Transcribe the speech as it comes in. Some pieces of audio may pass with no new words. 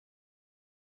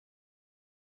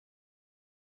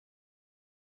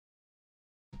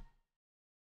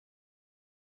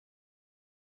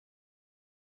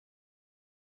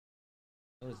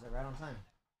It was right on time.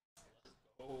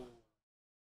 Oh.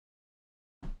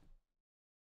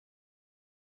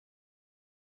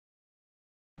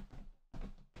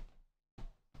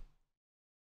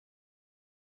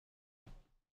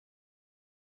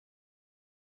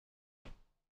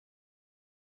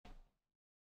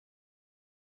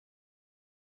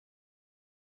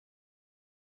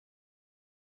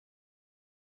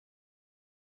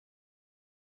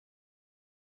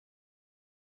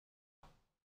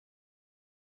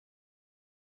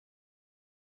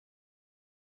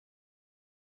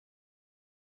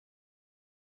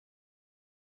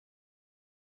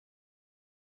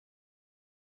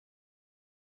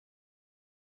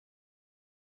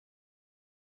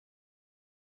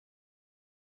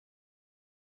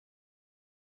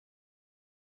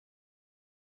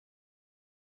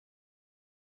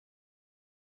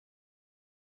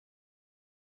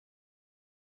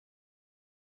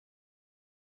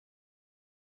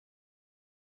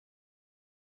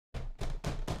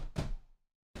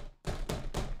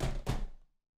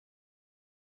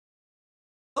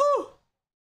 Ooh!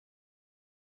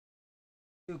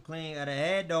 Too clean. Got a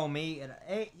head on me.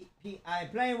 I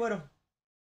ain't playing with him.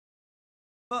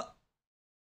 Fuck.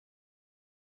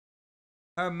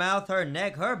 Her mouth, her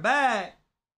neck, her back.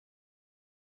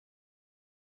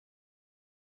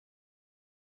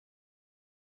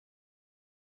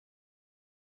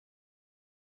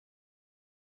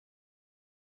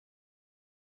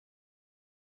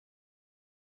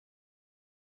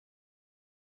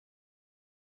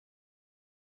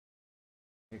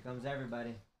 Here comes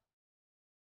everybody.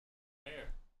 There.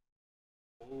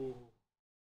 Oh.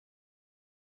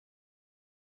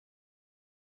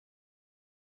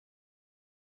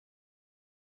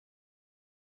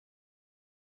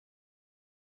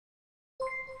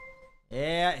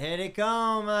 Yeah, here they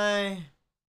come, man.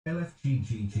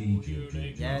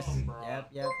 LFGGGGG. Yes.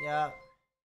 Yep.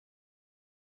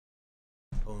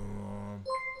 Boom.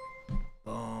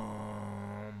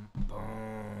 Boom.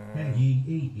 Boom.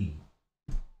 Ye.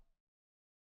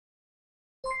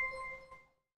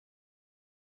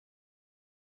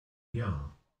 Yeah.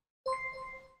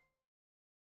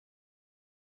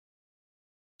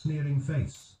 Sneering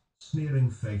face. Sneering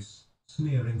face.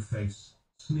 Sneering face.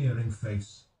 Sneering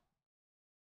face.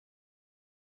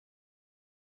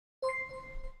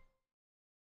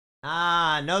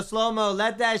 Ah, no slow-mo.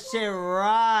 Let that shit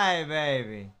ride,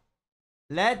 baby.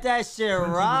 Let that shit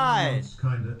ride.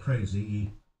 Kinda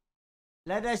crazy.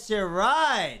 Let that shit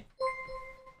ride.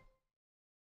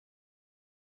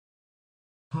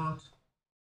 Heart.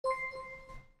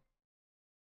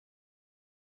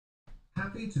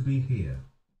 Happy to be here.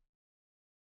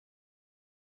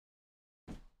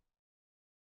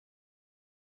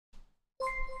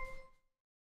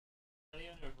 Not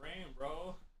even a brain,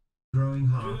 bro. Growing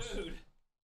heart. Dude.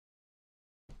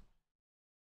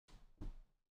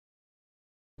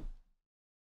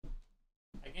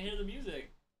 I can hear the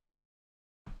music.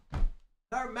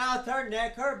 Her mouth, her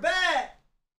neck, her back.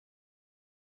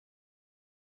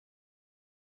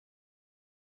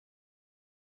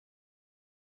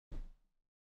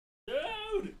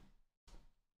 Dude!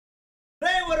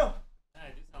 Playing with him.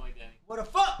 I do sound like Danny. What the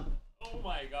fuck? Oh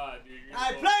my god, dude. You're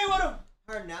I so... playing with him.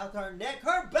 Her mouth, her neck,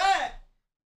 her back.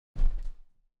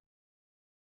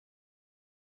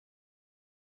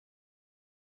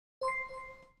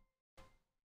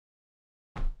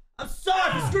 I'm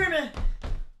sorry for screaming.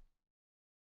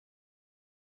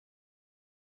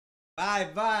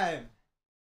 Vibe.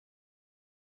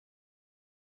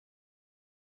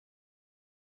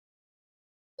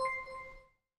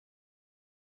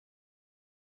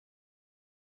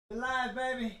 We're live,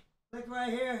 baby. Click right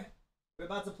here. We're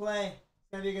about to play. It's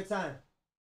gonna be a good time.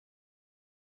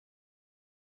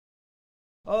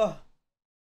 Oh.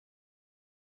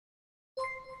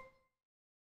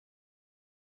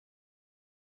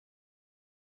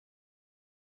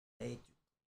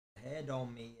 Head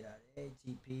on me.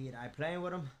 ATP. I playing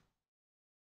with him.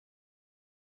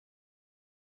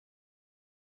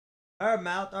 Her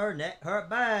mouth, her neck, her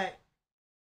back.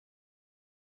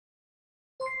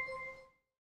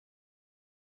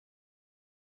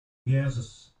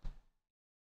 Yes.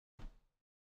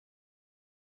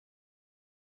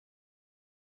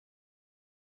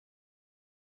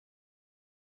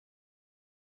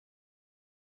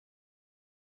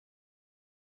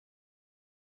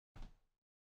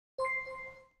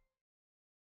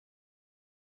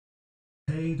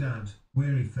 Hey dad,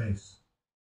 weary face.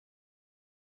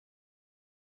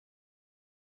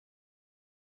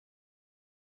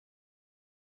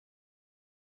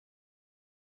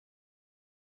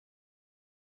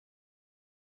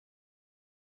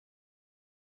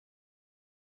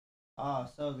 Oh,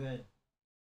 so good.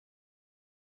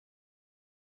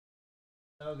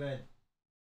 So good.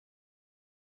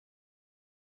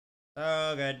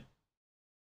 So good.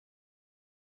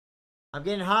 I'm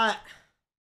getting hot.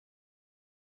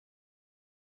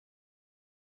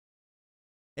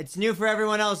 It's new for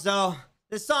everyone else, though.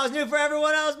 This song's new for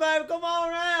everyone else, baby. Come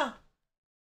on now.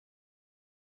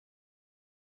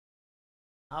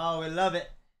 Oh, we love it.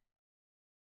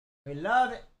 We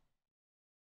love it.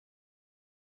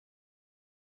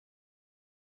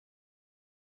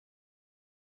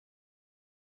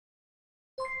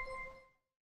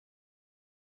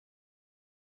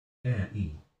 Air E.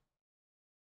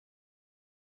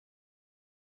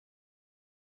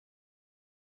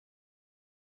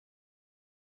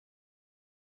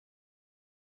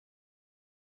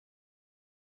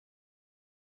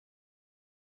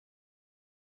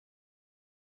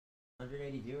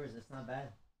 $180 viewers. That's not bad.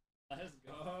 Let's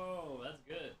go. That's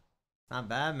good. Not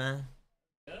bad, man.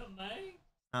 Good, man.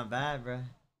 Not bad, bro. That's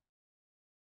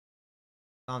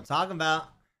what I'm talking about.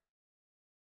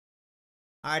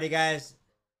 Alrighty, guys.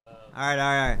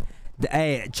 Alright.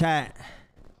 Hey, chat.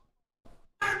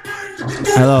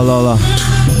 Hello.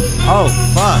 Oh,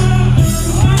 fuck.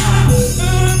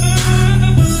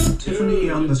 Tiffany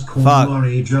 _ Fuck.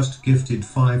 Murray just gifted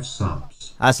 5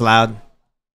 subs. That's loud.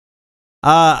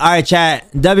 Alright, chat.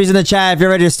 W's in the chat if you're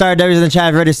ready to start. W's in the chat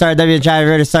if you're ready to start. W in the chat if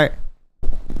you're ready to start.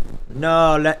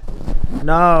 No.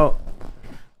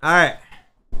 Alright.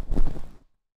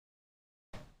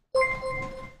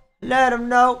 Let them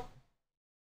know.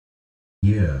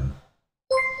 Yeah.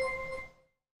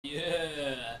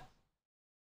 Yeah.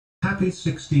 Happy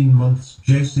 16 months,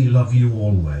 JC. Love you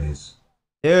always.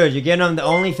 Dude, you're getting them the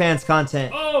OnlyFans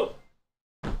content. Oh!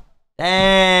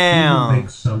 Damn.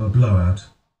 Big summer blowout.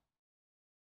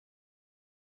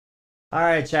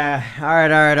 Alright, chat.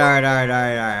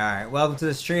 Alright. Welcome to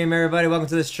the stream, everybody. Welcome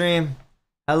to the stream.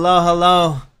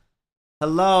 Hello.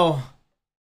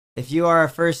 If you are a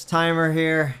first timer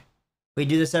here, we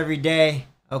do this every day,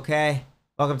 okay?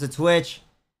 Welcome to Twitch.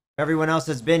 Everyone else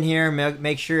that's been here,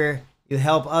 make sure you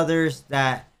help others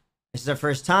that this is their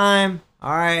first time.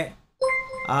 Alright.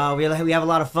 We have a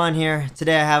lot of fun here.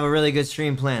 Today I have a really good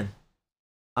stream plan.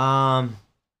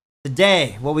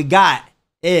 Today, what we got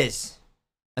is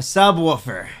a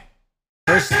subwoofer.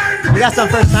 We got some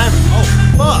first timers. Oh,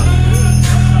 fuck.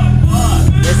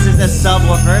 This is a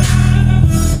subwoofer.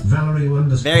 Valerie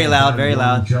 _ Very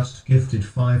loud. Just gifted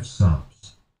 5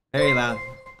 subs. Very loud.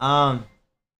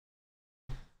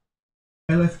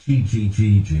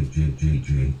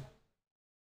 LFGGGGGGG.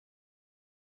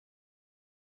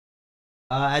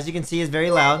 As you can see, it's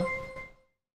very loud.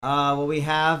 What we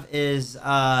have is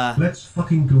Let's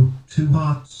fucking go. 2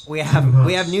 hearts. we 2 have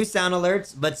hearts. new sound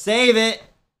alerts, but save it,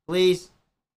 please,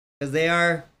 because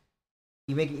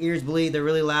you make your ears bleed. They're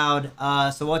really loud.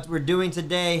 So what we're doing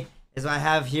today is I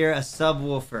have here a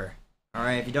subwoofer. All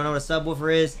right, if you don't know what a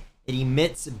subwoofer is, it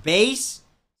emits bass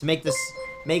to make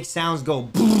sounds go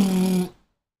boom.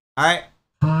 All right.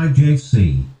 Hi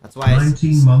JC. That's why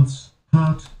 19 months.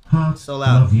 Heart. So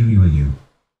loud. Love you.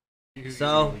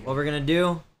 So what we're gonna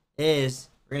do is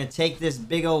we're gonna take this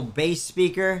big old bass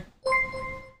speaker.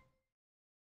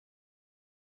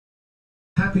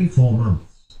 Happy 4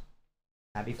 months.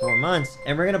 Happy 4 months,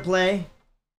 and we're gonna play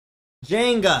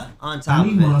Jenga on top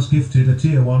Ali of it Mars gifted a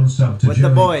tier 1 sub to with the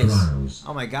Jerry boys. Krause.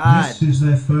 Oh my god. This is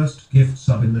their first gift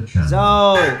sub in the channel.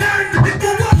 So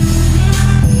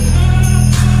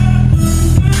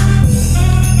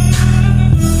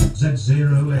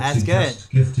Z0 That's good.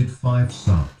 just gifted 5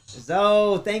 subs.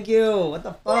 thank you. What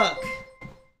the fuck?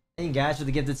 Thank you guys for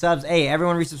the gifted subs. Hey,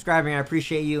 everyone resubscribing, I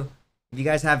appreciate you. If you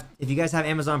guys have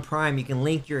Amazon Prime, you can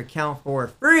link your account for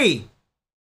free.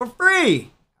 For free.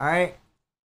 Alright?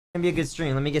 Gonna be a good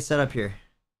stream. Let me get set up here.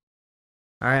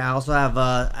 Alright, I also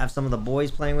have some of the boys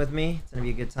playing with me. It's gonna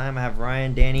be a good time. I have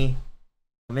Ryan, Danny,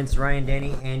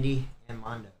 Andy, and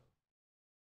Mondo.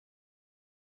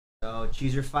 So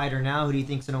choose your fighter now. Who do you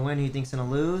think's gonna win? Who do you think's gonna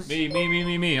lose? Me.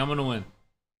 I'm gonna win.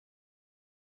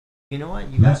 You know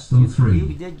what? Less than 3.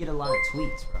 You did get a lot of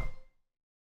tweets, bro.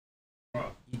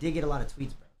 You did get a lot of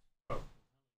tweets, bro.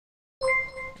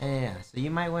 Yeah, so you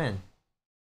might win.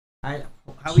 Alright,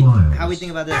 how we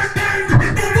think about this?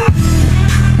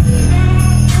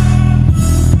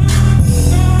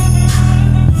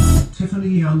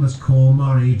 Tiffany _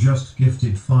 Murray just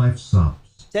gifted 5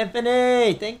 subs.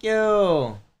 Tiffany, thank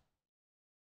you.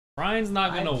 Ryan's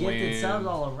not gonna win. Gifted subs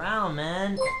all around,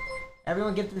 man.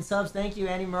 Everyone gifted subs. Thank you,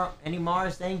 Annie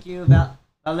Mars. Thank you,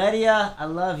 Valeria. I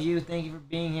love you. Thank you for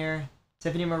being here.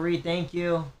 Tiffany Marie, thank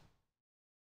you.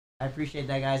 I appreciate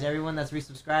that, guys. Everyone that's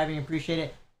resubscribing, appreciate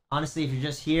it. Honestly, if you're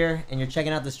just here and you're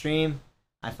checking out the stream,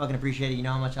 I fucking appreciate it. You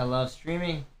know how much I love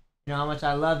streaming. You know how much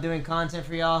I love doing content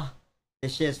for y'all.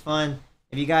 This shit's fun.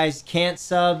 If you guys can't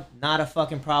sub, not a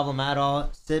fucking problem at all.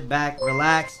 Sit back,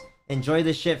 relax, enjoy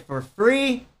this shit for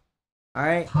free. All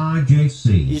right. Hi,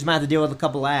 JC. You just might have to deal with a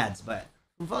couple ads, but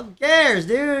who fucking cares,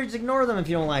 dude? Just ignore them if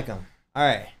you don't like them. All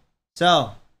right.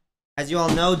 So, as you all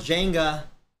know, Jenga,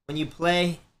 when you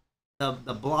play, the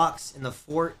blocks in the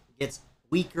fort gets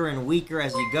weaker and weaker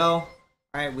as you go. All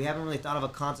right. We haven't really thought of a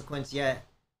consequence yet,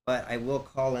 but I will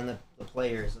call in the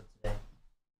players of today,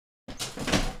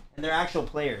 and they're actual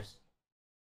players.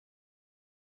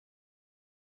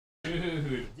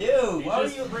 Dude, Why were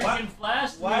just you freaking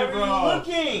flashed me, why were bro. you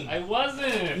looking? I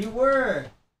wasn't. You were.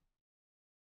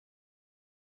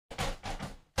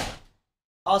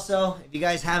 Also, if you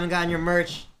guys haven't gotten your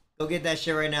merch, go get that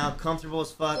shit right now. Comfortable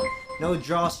as fuck. No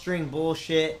drawstring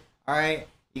bullshit. All right,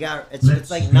 you got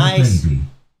it's like nice,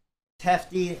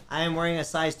 hefty. I am wearing a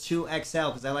size 2XL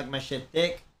because I like my shit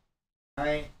thick. All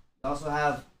right. You also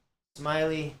have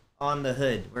Smiley on the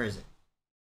hood. Where is it?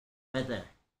 Right there.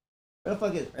 Where the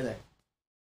fuck is it? Right there.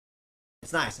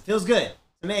 It's nice. It feels good.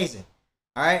 It's amazing.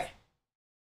 Alright?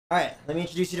 Alright, let me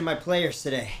introduce you to my players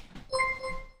today.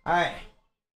 Alright.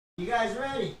 You guys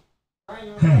ready? Alright,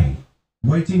 you Hey, ready?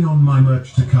 waiting on my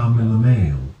merch to come in the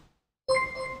mail.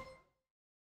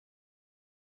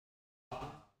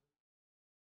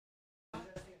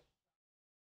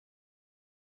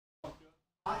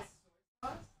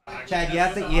 Chad, you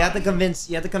have to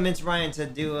convince Ryan to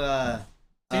do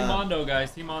Team Mondo,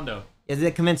 guys. Team Mondo. you have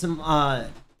to convince him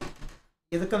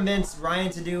you have to convince Ryan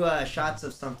to do shots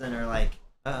of something or like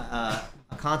a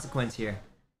consequence here.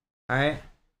 Alright?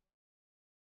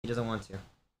 He doesn't want to.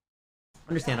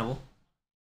 Understandable.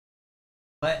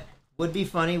 But would be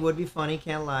funny,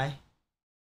 can't lie.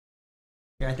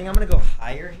 Here, I think I'm gonna go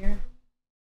higher here.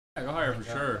 Yeah, go higher for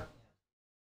sure.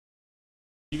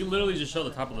 You can literally just show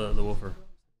the top of the woofer.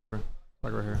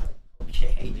 Like right here.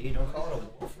 Okay, dude, don't call it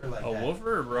a woofer like A that.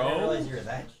 woofer, I didn't bro. realize you were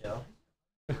that chill.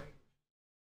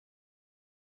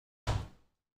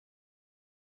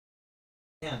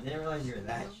 Damn, didn't realize you were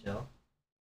that chill.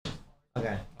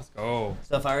 Okay. Let's go.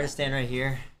 So if I were to stand right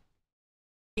here,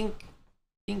 pink,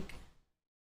 pink.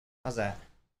 How's that?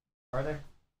 Farther?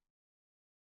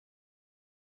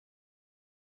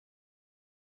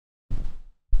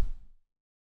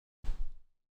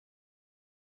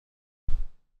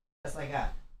 That's like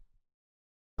that.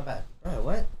 Not bad. Bro,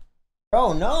 what?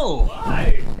 Bro, no!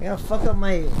 Why? I gotta fuck up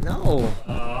my...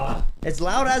 No! It's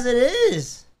loud as it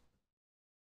is!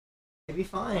 It'd be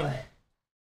fine.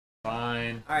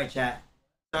 Fine. Alright, chat.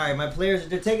 Sorry, my players,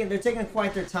 they're taking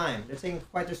quite their time. They're taking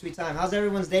quite their sweet time. How's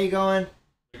everyone's day going?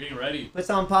 We're getting ready. Put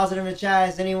something positive in the chat.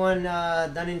 Has anyone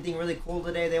done anything really cool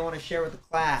today they want to share with the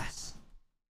class?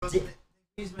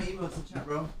 Use my emotes in chat,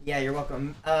 bro. Yeah, you're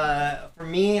welcome. For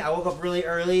me, I woke up really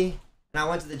early, and I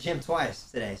went to the gym twice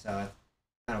today, so it's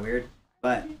kind of weird.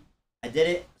 But I did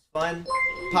it. It's fun,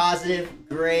 positive,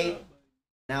 great.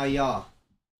 Now y'all.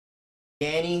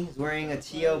 Danny is wearing a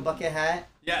T.O. bucket hat.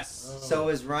 Yes. So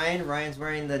is Ryan. Ryan's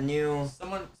wearing the new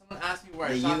Someone asked me where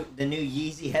I shop. the new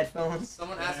Yeezy headphones.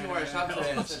 Someone asked me where I shop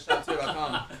today, and I said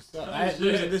shop2.com. So I ain't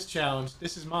losing this challenge.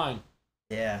 This is mine.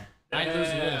 Yeah. I ain't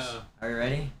losing this. Are you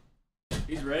ready?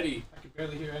 He's ready. I can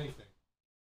barely hear anything.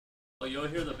 Oh, you'll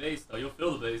hear the bass though. You'll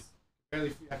feel the bass. I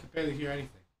can barely hear anything.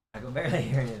 I can barely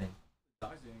hear anything.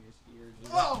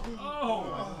 Oh!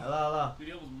 Hello, hello. Dude,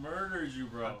 he almost murders you,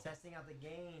 bro. I'm testing out the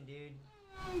game, dude.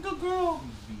 Good girl.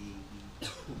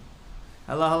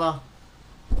 Hello, hello.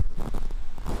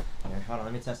 Here, hold on,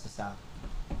 let me test this out.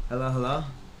 Hello, hello.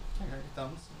 Check out your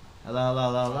thumbs. Hello, hello,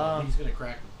 hello, hello. He's gonna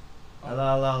crack me.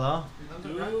 Hello, hello, hello.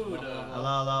 Dude, Hello,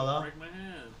 hello, hello. break my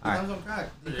hand. Your Alright. thumbs don't crack.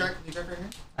 Do you crack right here?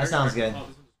 That sounds good. Oh,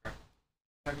 this one's cracked.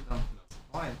 Crack your thumb.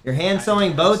 Why? Your hand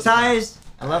sewing bow ties?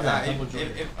 I love that. If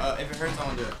it hurts, I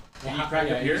won't do it. Can you crack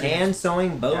it here? Hand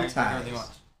sewing bow Yeah, I can do everything ties.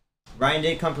 else. Ryan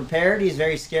did come prepared. He's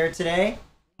very scared today.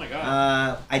 Oh my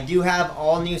god. I do have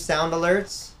all new sound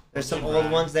alerts. There's some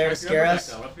old ones there to scare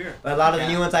us. Up here. But a lot of the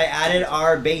new ones I added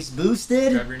are bass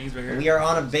boosted. Grab your knees right here. We are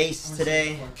on a bass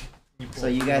today, so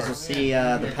you guys will see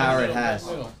the power it has.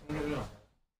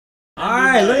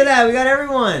 Alright, look at that. We got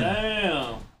everyone.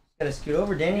 Damn. Gotta scoot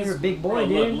over. Danny, you're a big Bro, boy,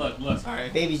 dude. Look. Sorry.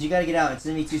 Babies, you gotta get out. It's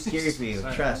gonna be too scary for you.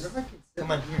 Sorry. Trust.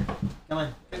 Come on. Come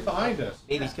on. Get behind us.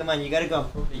 Babies, come on. You gotta go.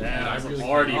 Damn, it's a really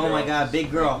party, Oh bro. my god, big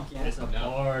girl. It's a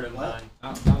party, man.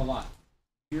 Not a lot.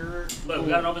 Look, we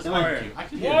got an open Come on. spot here. I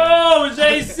can hear that. Whoa,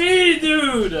 JC,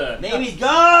 dude! Babies, go!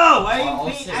 Why are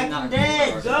you acting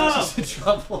dead? Go! This is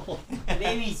trouble.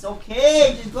 Babies,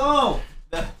 okay. Just go.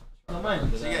 Come on.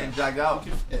 She's getting dragged out.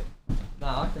 No,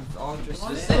 I can. I'll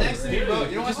just Sit next to me, bro.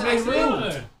 You don't want to sit next to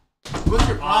me. What's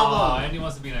your Oh, problem? Andy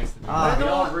wants to be next to me. Ah. We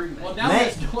all agree. Well, now Man,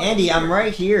 there's no one Andy, I'm here.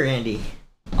 right here, Andy.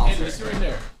 Andy, just sit right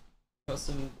there.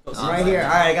 I'm right here. All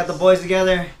right, I got the boys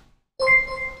together.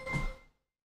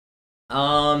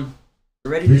 We're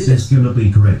ready to do This is this. gonna be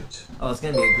great. Oh, it's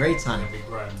gonna be a great It's time. gonna be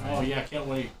great, man. Oh yeah, can't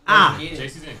wait. Ah,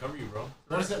 JC's gonna cover you, bro.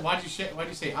 What is it? Why'd you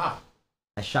say ah?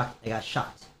 I got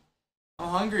shocked. I'm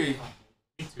hungry.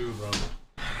 Me too, bro.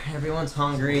 Everyone's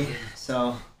hungry,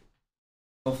 so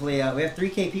hopefully we have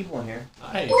 3K people in here.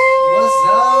 Nice. What's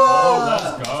Oh,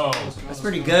 up? let's go. That's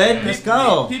pretty good. Let's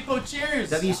go. People, cheers.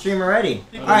 W stream already.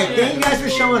 People All right, cheers. thank you guys for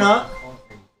showing up.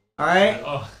 All right,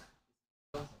 Oh,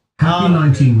 Happy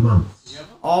 19 months.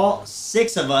 all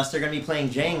 6 of us are gonna be playing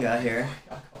Jenga here,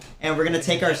 and we're gonna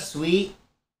take our sweet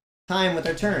time with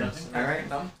our turns. All right.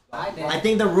 I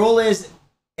think the rule is,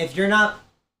 if you're not,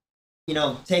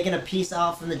 taking a piece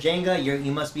out from the Jenga,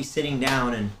 you must be sitting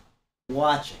down and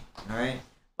watching. All right.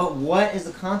 But what is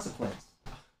the consequence?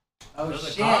 Oh there's a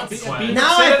shit. consequence.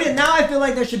 Now I feel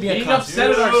like there should be a Being consequence.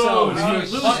 upset at ourselves. Dude, You're you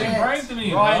losing. fucking brain to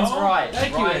me, Ryan's bro. right.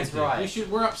 Thank you, Ryan's Andy. right.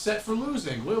 We're upset for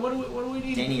losing. What do we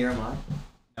need? Danny, you're a mod.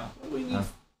 What do we need?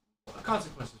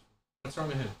 Consequences. What's wrong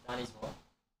with him? Danny's what?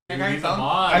 Dude, he's a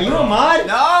mod, Are you bro. a mod?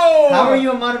 No. How are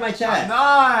you a mod in my I'm chat?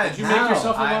 not. Did you How? make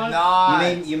yourself a I'm mod?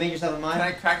 not. You made yourself a mod? Can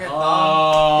I crack a thumb?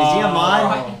 Oh. Is he a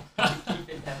mod?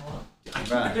 Keeping them on.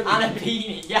 Bruh. And a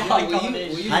beanie. Yeah, I got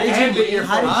it.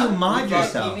 How did you mod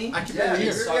yourself? I can Yeah, put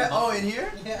it here. oh, in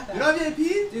here? Yeah. You don't have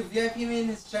VIP? Dude, VIP me in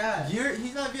his chat.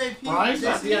 He's not VIP. Brian's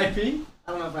not VIP.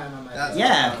 I don't know if I'm on my That's-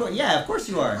 Yeah, of course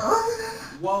you are.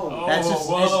 Whoa. Oh, That's just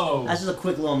whoa. that's just a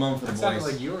quick little moment for the That sounded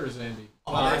boys. like yours, Andy.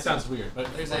 Oh, Well, that that's- sounds weird, but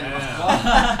There's Damn.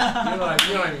 you know what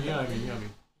I mean.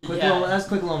 Quick Yeah. little, that's a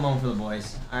quick little moment for the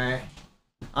boys. All right.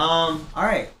 All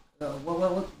right.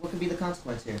 What could be the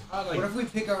consequence here? What if we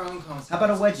pick our own concept? How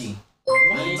about a wedgie?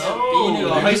 Being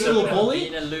No. a High school loser. bully?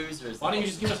 Being a loser. is Why don't you the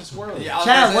just give us a swirly? Yeah, I was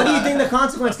Chad, gonna what do say you think that. the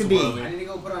consequence could be? That's I need to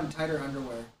go put on tighter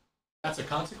underwear That's a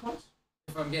consequence?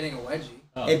 if I'm getting a wedgie.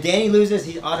 Oh. If Danny loses,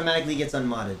 he automatically gets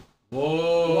unmodded.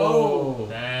 Whoa.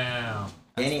 Damn.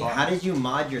 Danny, far. how did you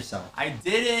mod yourself? I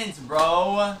didn't,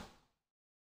 bro.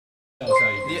 Tell us how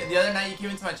you do. The other night you came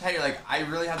into my chat, you're like, I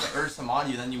really have the urge to mod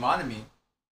you, then you modded me.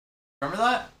 Remember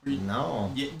that? Were you-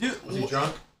 No, Yeah, dude. Was he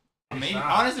drunk? Maybe,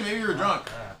 honestly, maybe you were drunk.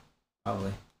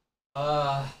 probably.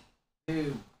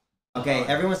 Dude. Okay,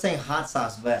 everyone's saying hot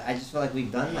sauce, but I just feel like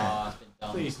we've done that. Oh, it's been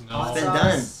done. Please, It's no. been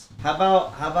done. How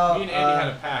about Me and Andy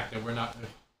had a pact that we're not.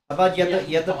 how about you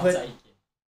have to I'll put take it.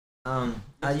 you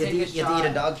have to Take a eat a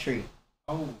shot. dog treat.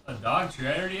 Oh. A dog treat.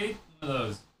 I already ate one of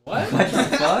those. What? What the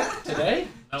fuck? Today?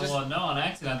 No, Just- well, no, on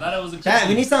accident. I thought it was a Chat,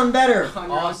 we need something better. On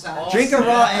your own side. Drink a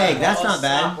raw egg. That's not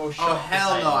bad. Oh,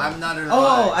 hell no, I'm not a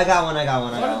Oh, I got one.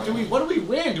 What do we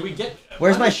win? Do we get?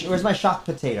 Where's my shock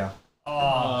potato?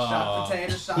 Oh. Shot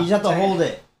potato, shot You just have to potato. hold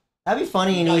it. That'd be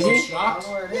funny and You guys easy. are I shocked? don't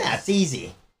know where it is. Yeah, it's easy.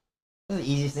 It's the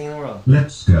easiest thing in the world.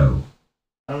 Let's go.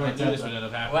 I don't know I what knew this that would end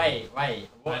up happening. Wait.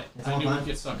 What? I knew we'd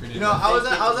get suckered in. You know, I was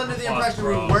under the impression we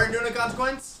weren't doing a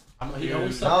consequence. He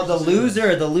always Oh, suckers the us in.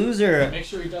 loser. Make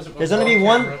sure he doesn't. There's gonna be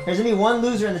one. There's gonna be one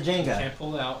loser in the Jenga. Can't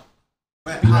pull out.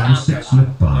 Round 6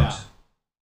 with Bart.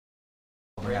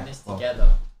 We're in this together.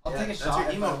 I'll take a That's shot. your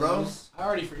if emo, I bro. lose. I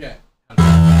already forget.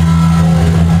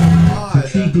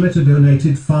 She Glitter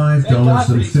donated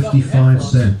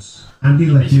 $5.55. Andy,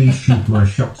 let me shoot my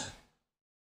shot.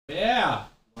 Yeah.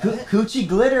 Coochie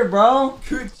glitter, bro.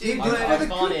 Coochie I glitter.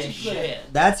 can't hear shit.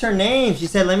 That's her name. She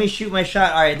said, "Let me shoot my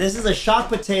shot." All right, this is a shock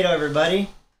potato, everybody.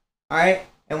 All right,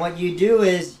 and what you do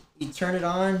is you turn it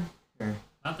on.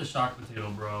 Not the shock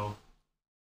potato, bro.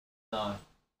 No.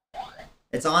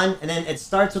 It's on, and then it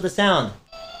starts with a sound,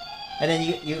 and then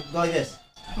you go like this.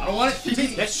 I don't want it.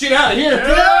 Take that shit out of here. Dude!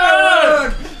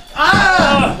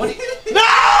 Ah! What are you? No!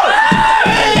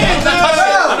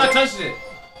 I'm not touching it.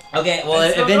 Okay, well,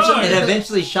 It's it still going.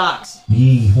 eventually shocks.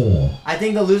 Yee-haw. I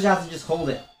think the loser has to just hold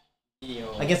it Ew.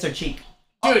 against their cheek.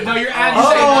 Dude, no, you're Oh, adding.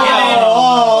 You're saying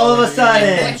all of a That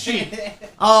sudden. cheat.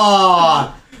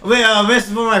 Oh, this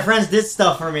is when my friends did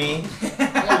stuff for me.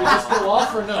 Yeah, we just go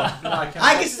off or no?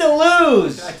 I can still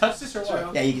lose. Can I touch this or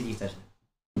what? Yeah, you can touch it.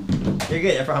 You're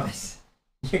good, I promise.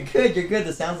 You're good,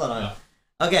 the sound's not on.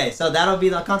 Okay, so that'll be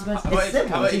the consequence. How about, It's simple,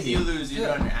 how about it's if you easy. lose, you do it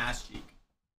on your ass cheek?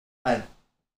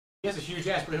 He has a huge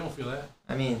ass, but he won't feel that.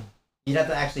 I mean, you'd have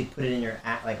to actually put it in your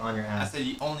on your I ass.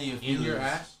 said only if In you your lose.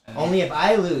 ass? And Only if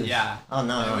I lose. Yeah. Oh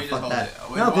no, Yeah, no, we just fuck hold that. it.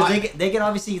 Wait, No, because why? they can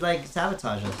obviously like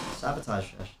sabotage us. Sabotage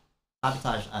us.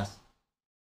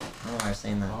 I don't know why I'm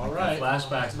saying that. All like right.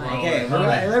 Flashbacks, bro. Okay,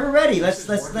 Alright. we're ready. Let's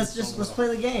play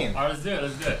the game. Alright, let's do it.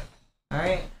 Let's do it. All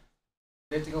right,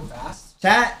 We have to go fast?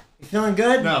 chat. You feeling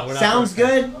good? No, we're not Sounds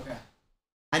going good. Okay.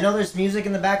 I know there's music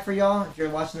in the back for y'all if you're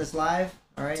watching this live.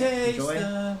 All right, Taste enjoy.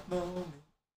 the moment.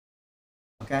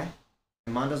 Okay.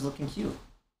 And Mondo's looking cute.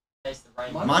 Taste the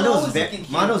rain.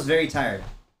 Mondo's very tired,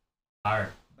 Tired.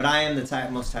 but I am the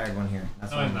most tired one here.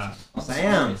 That's No, what he's I'm not. Yes, I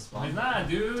am. He's not,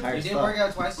 dude. Tired You as didn't fuck. work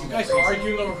out twice. You guys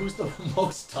arguing over who's the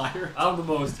most tired? I'm the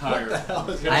most tired.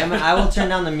 I will turn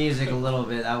down the music a little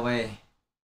bit that way.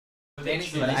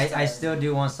 Danny's But I still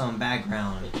do want some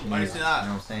background music. You know see that? what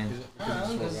I'm saying?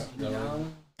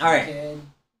 young. All right. Kid.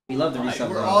 We love the Like, resub.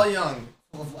 we're bro. all young.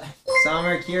 Full of life.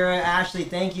 Summer, Kira, Ashley,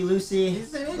 thank you, Lucy.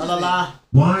 La la la.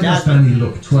 Why does Danny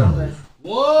look 12?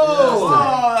 Whoa!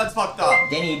 Oh, that's fucked up.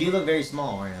 Danny, you do look very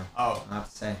small right now. Oh, I have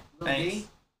to say. Little thanks. D.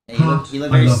 Yeah, Hot. you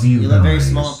look I very, love you look very guys.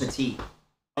 small and petite.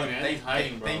 Oh, man, he's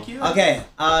hiding, bro. Thank you. Okay,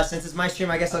 since it's my stream,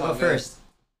 I guess I'll go Oh, good. first.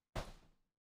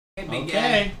 Hey, big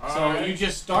Okay, guy. so Alright. you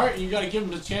just start and you gotta give him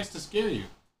the chance to scare you.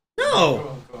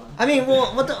 No! I mean,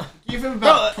 well, what the? Give him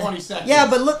about Bro, 20 seconds. Yeah,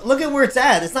 but look at where it's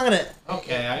at. It's not gonna.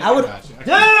 Okay, I would- got you. Dude!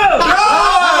 What?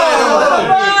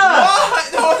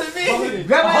 That wasn't me.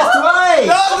 Grab my ass twice!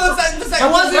 No, the second.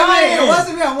 That wasn't It me!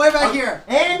 wasn't me. I'm way back here.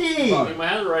 Andy! Like, my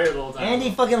hands are right here the whole time. Andy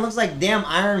fucking looks like damn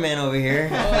Iron Man over here.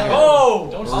 Oh!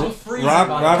 Don't I'm still freezing.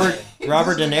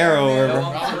 Robert De Niro or No,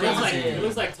 whatever. I'm It looks like, freezing. it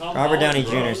looks like Tom Robert Downey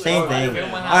Holland, Jr. bro. Same Oh, thing.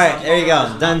 yeah. Alright, there you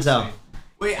go. Dunzo.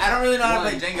 Wait, I don't really know how to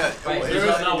play Jenga. Wait, It's there's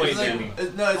like- no way, it's like- Danny.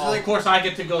 No, it's Oh, like. of course I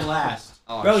get to go last.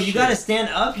 Bro, you gotta stand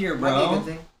up here, Might be a bro. good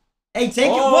thing. Hey, take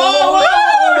it. Oh, Whoa,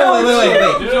 whoa,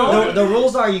 wait. Dude. The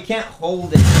rules are you can't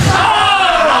hold it.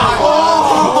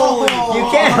 Oh! You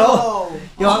can't hold.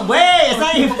 Yo, wait,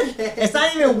 it's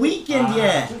not even weekend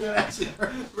yet.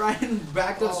 Ryan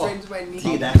backed up straight into my knee.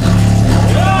 See that?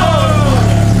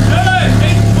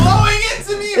 Blowing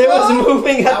into me, It bro. was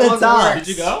moving at That the wasn't top. work. Did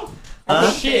you go?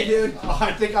 Huh? Shit, dude. Oh,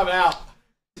 I think I'm out.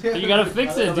 You gotta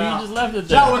fix it, dude. You just left it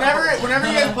there. Yo, whenever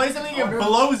you guys play something, it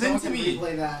blows into me.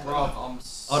 Play that. Bro, I'm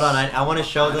Hold on, I want to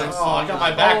show them. Oh, I got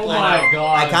my back Oh leg my out.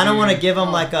 god. I kind of want to dude. give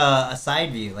them like a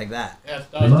side view, like that. Yes,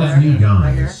 Love you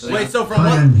guys. Wait, so from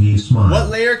Hi and ye smile. what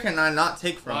layer can I not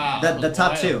take from? Wow. The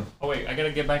top two. Oh wait, I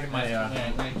gotta get back in my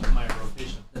my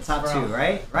rotation. The top two,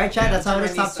 right? Right, Chad? That's how it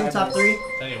is. Top two, top three.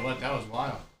 Tell you what, that was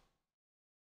wild.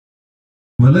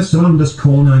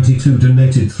 Melissa_92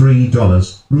 donated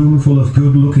 $3. Room full of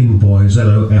good looking boys,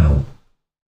 lol.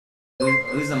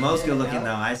 Who's the most good looking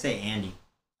though? I say Andy.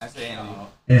 I say Andy.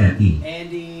 Andy.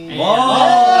 Andy. Whoa!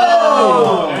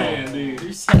 Oh, Andy.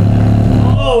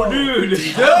 Oh, dude.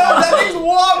 Dude, that thing's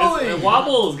wobbling. It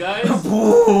wobbles, guys.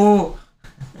 Boo!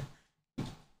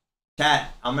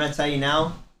 Chat, I'm gonna tell you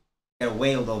now. You gotta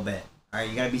wait a little bit. All right,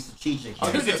 you gotta be strategic here.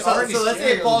 Okay, It's so already let's say it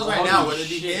scary. falls right now. Holy Would it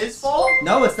be shit. his fault?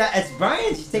 No, it's that. It's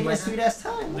Brian's. He's taking a sweet ass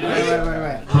time. Wait.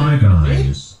 Hi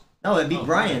guys. No, it'd be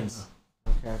Brian's.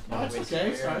 Oh, it's okay,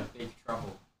 it's fine. Big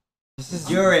trouble.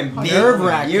 You're in big.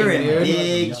 nerve-wracking, You're in dude.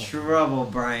 big trouble,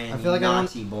 Brian. I feel like you I'm-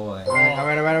 naughty boy.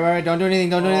 Alright. Don't do anything.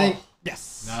 Don't do anything.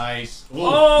 Yes. Nice.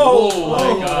 Oh,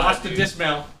 Oh, my God, watch the dude.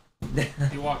 dismount.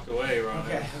 You walked away, Ron.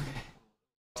 Okay.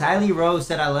 Tylee Rose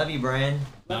said, "I love you, Brian."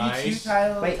 Love you too, Nice.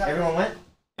 Tyler. Wait, everyone went.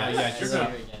 Yeah, you're It's good. you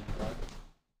again, bro.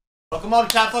 Fuck him up,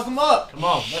 chat. Fuck him up. Come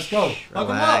on, let's go. Fuck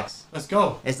 'em Relax. Let's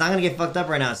go. It's not gonna get fucked up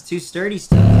right now. It's too sturdy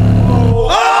still. Oh!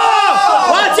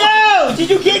 Watch out! Did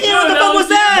you kick it? What the fuck was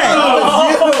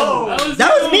that?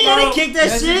 That was me. I didn't kick that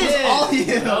Yes, you shit. did. All you.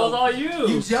 That was all you.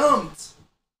 You jumped.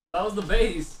 That was the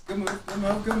base. Good move. Good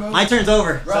move. Good move. My turn's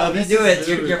over. Bro, so if this you do is-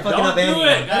 it, you're fucking Don't up do Andy.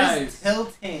 it, That is guys.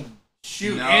 tilting.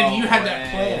 Shoot, No Andy, you had way.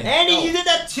 that plan. Andy, you did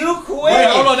that too quick. Wait,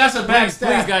 hold on, that's a bad Please,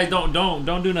 stat. guys, don't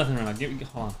do nothing right now.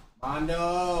 Hold on.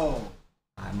 Mondo.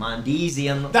 Mondeezy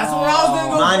on the. That's what I was gonna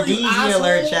go for. You Mondeezy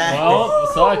alert, asshole. chat. Well,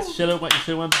 it sucks. Should have went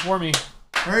before me.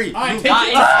 Hurry. All right, move. take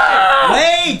it.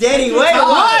 Wait, Danny, wait. What?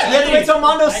 What? You have to wait till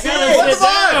Mondo I sits. gotta sit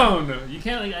down. You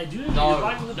can't. Like, I do. No, You're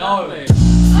blocking the no. pathway.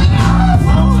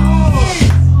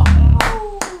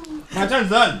 My turn's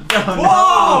done.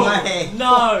 No way.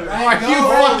 No. Are you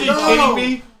fucking kidding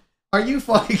me? Are you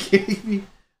fucking kidding me?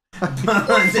 Dun,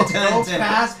 dun.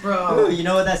 Pass, Ooh, bro. you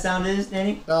know what that sound is,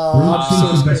 Danny? Oh,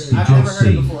 I'm so scared. I've never heard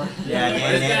it before. Yeah,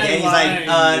 What is that Danny's like,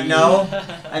 line, no.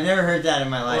 I've never heard that in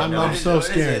my life. I'm no. not- so What is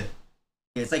it? scared.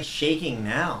 It's like shaking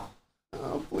now.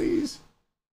 Oh, please.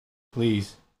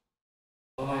 Please.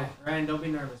 Ryan, don't be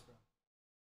nervous,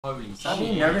 bro. Holy Stop shit.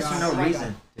 being nervous for no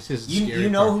reason. This is the scary You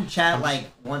know part. who chat like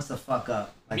wants to fuck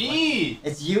up. Like, Me.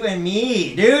 It's you and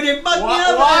me, dude. It fucked me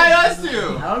up. Why man. us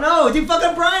two? I don't know, dude. Fuck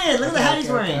up Brian. Look at the hat he's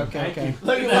wearing. Okay.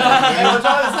 Look at that. Hey, what's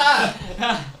on his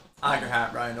hat? I like your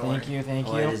hat, Brian. Don't worry. you. Thank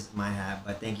Oh, it is my hat,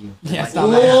 but thank you. Yeah, it's Like-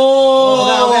 not my hat.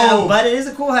 Oh, but it is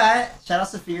a cool hat. Shout out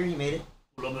Saphir, he made it.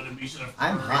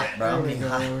 I'm hot, bro. I'm being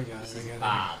hot.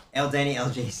 Bad. El Danny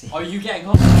LJC. Are you getting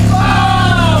hot?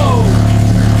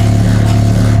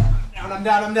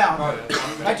 I'm down.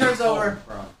 My turn's over.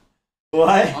 Bro.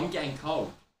 What? I'm getting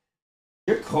cold.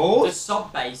 You're cold? The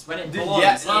sub base when it Dude, blows.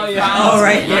 yes. it Oh, fans Oh,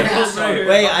 right me. here. Yeah.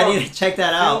 Wait, I need to check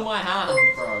that Feel out. my hand,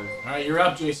 bro. Alright, you're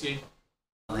up, JC. Easy,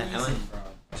 bro.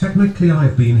 Technically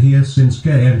I've been here since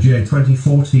KMJ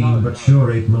 2014, but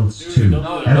sure 8 months too. no,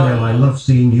 LOL, I love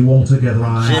seeing you all together.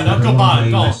 I Jan- have come a on,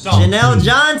 one-day don't. message Janelle too.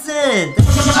 Johnson!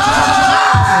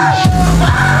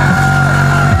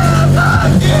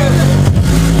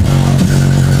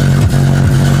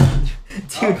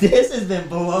 Dude, this has been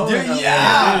blowing Dude, up.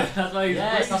 yeah. Dude, that's why he's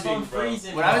Yes, that's what I'm freezing, bro.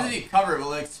 freezing. What happens if you cover it?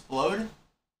 Will it explode?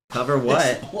 Cover what?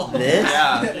 This?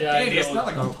 Yeah. Yeah, Hey, it's I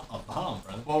not know. like a bomb,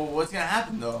 brother. Well, what's gonna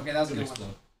happen though? Okay, that was a good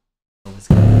one.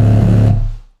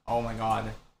 Oh my god.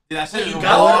 Dude, that shit is You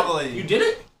got it? wobbly. You did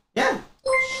it? Yeah.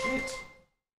 Shit.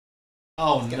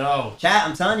 Oh no. Chat,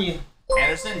 I'm telling you.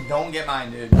 Anderson, don't get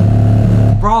mine, dude.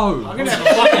 Bro. I'm gonna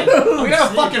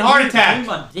have a fucking heart attack.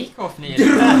 My dick off near.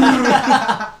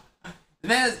 The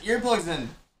man has earplugs in.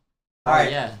 Alright,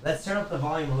 yeah. let's turn up the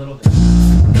volume a little bit. Bro,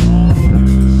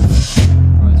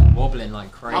 it's wobbling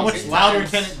like crazy. How much louder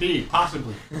can it be?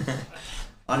 Possibly.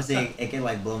 Honestly, it can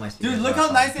like blow my speakers. Dude, look off.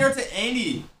 how nice they are to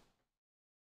Andy.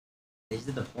 They just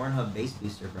did the Pornhub bass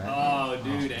booster, bro. Oh,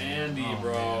 dude, Andy,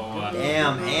 bro.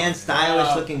 Damn, and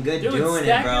stylish looking good Dude, doing it,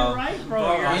 stack bro. right, bro.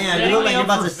 Bro, You're Damn, you setting look like me you're up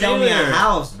about for to sell me a failure.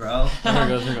 house, bro. Here it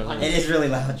goes, here it goes. It is really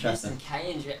loud, trust Some me.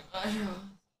 K and J.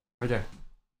 Right there.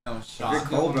 No If shot. you're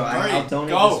cold, bro, Hurry, I'll donate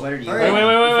go. the sweater to you. Hurry.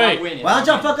 Wait. If I win it, Why don't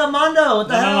y'all fuck up Mondo? What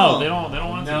the hell? No, they don't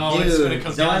want to. No, Dude, it's gonna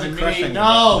come Zoe down has to a crush me. on you,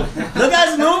 No. Look how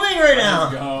it's moving right Let's now.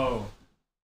 go.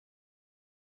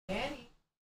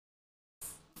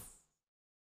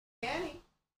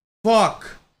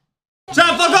 Fuck. Shut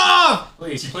the fuck off!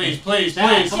 Please, please, please, Come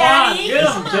please. on, Daddy, get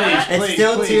him, come on. please. It's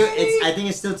still too. I think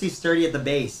it's still too sturdy at the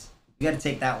base. You gotta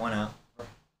take that one out.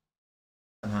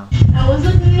 Somehow. I was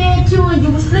looking at you and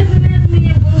you was looking at me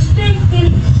and we was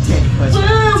thinking.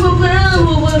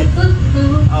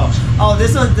 Oh,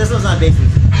 this one's not bass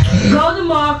music. Go to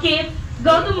market,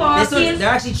 go to market. This one, they're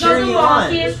actually go cheering to you on.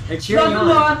 market, They're go cheering to you on.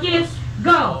 market,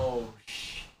 go. Oh,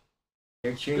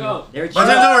 They're cheering. Go. They're My cheering.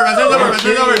 turn's over, my turn's over, my They're turn's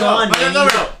cheering over. you on, My turn's man.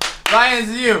 over. Ryan, this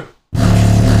is you.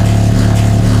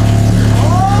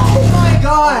 Oh my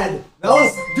god! That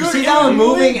was. You see that one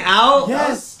moving out?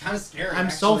 Yes. Kind of scary. I'm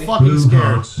so actually. fucking Blue scared.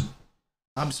 hearts.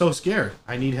 I'm so scared.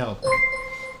 I need help. I feel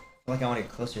like I want to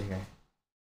get closer here.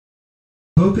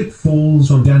 Hope it falls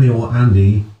on Daniel or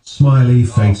Andy. Smiley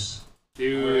face.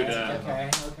 Dude, Okay.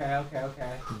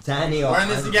 Daniel. We're in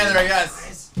this together, I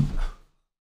guess.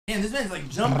 Man, this man's like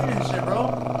jumping and shit,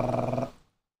 bro.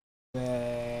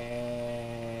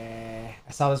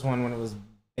 I saw this one when it was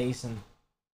basing.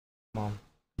 Come on.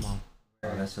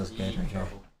 Oh, this feels good right here.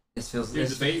 This feels. dude,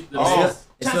 This, the bass, Oh.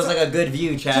 this feels like a good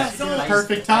view, chat.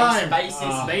 Perfect time. Base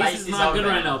is not good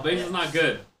right now. Bass is not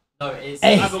good. No, it's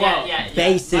Hey. yeah.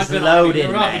 Base Not is good. loaded,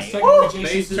 You're up. man. It's second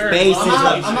Bass is Bass I'm is out.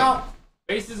 loaded. I'm out.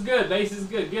 Bass is good. Bass is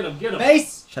good. Get him. Get him.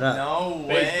 Base. Shut up. No Bass,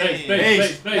 way.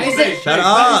 Base it. Shut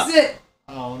up. Base it.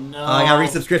 Oh no. Oh, I got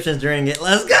resubscriptions during it.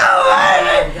 Let's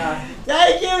go, baby!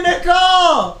 Thank you,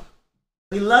 Nicole!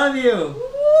 We love you.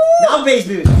 Now bass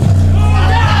boost.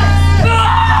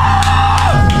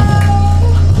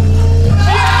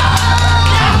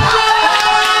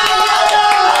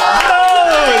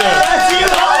 That's you,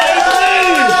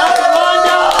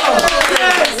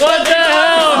 What the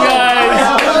hell, guys?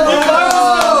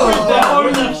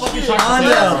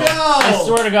 Hondo. I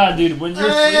swear to God, dude, when you're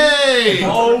Hey!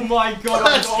 Oh my god!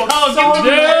 Let's I'm go,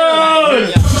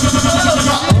 dude!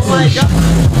 Oh my god.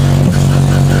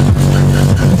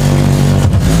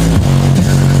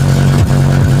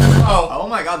 Oh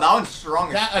my god, that one's strong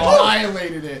as That fuck.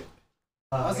 annihilated it.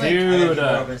 Dude,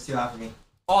 It's too hot for me.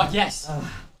 Oh yes.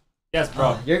 yes,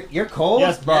 bro. You're cold?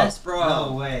 Yes, bro. Yes, bro.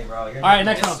 No way, bro. You're All right,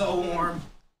 next It's round. so warm.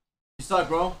 You suck,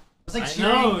 bro. I was like I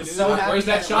cheering know, dude. so happy. Where's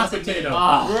that it shot wasn't- potato?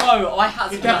 Ah, Bro, I had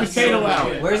to Get that do potato so out.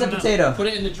 much. Where's the potato? Put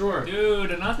it in the drawer.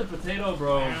 dude, not the potato,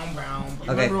 bro. You Okay.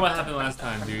 remember what happened last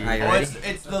time, dude? Are you Oh, ready?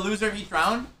 it's the loser of each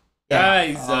round?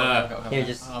 Guys, Here,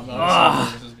 just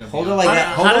Ah. hold it like How- that.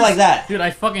 how Hold it does- like that. dude,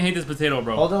 I fucking hate this potato,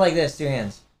 bro. Hold it like this, 2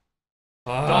 hands.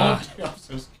 Ah, Don't. I'm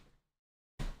so scared.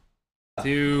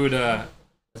 dude,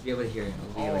 Let's be able to hear it.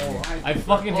 We'll be able to hear it. I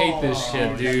fucking hate this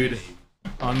shit, dude.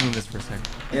 I'm doing this for a second.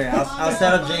 Here, I'll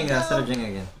set up Jenga. I'll set up Jenga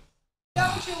again.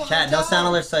 Chat, no sound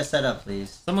alerts, so I set up,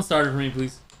 please. Someone start it for me,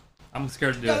 please. I'm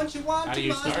scared to do it. How do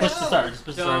you start? Push the start. Just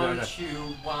push the start. Don't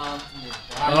you want me?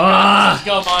 Ah! Let's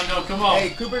go, Mondo. Come on. Hey,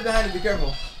 Cooper's behind you, be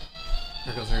careful.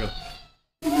 Here it goes. Here it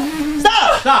goes.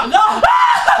 Stop! Stop! No!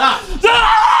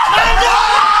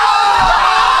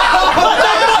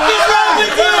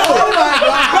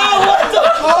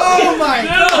 Oh my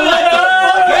god!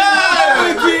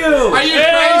 Are you crazy?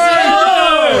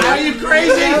 Are you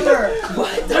crazy?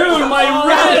 Dude, my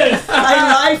wrist!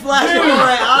 I flashed in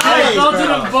my I eyes. felt it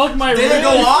Bro. in both my Did wrists. it go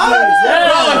off? Bro,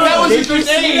 that was Did a you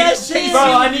see that grenade. shit? Bro,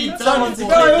 I need someone to Bro,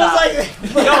 it clip was that. like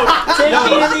 10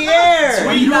 feet in the air.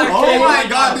 Oh my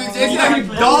god, dude, Jason, like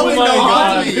Oh dolphin my no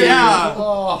God, onto me. dude.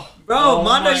 Yeah. Bro,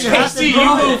 Mondo, you have to Casey, throw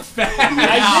you it. move fast.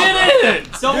 I did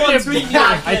it! Someone Dude, tweet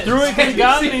that. I threw it and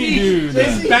got me, dude.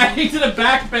 He's back to the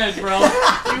back bend, bro.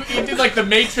 He did like the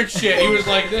Matrix shit. He was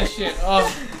like this shit. Oh.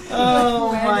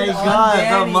 Oh my god,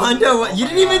 bro, Mondo, what? You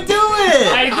didn't even do it.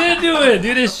 I did do it,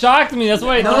 dude. It shocked me. That's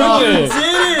why I No, threw you it.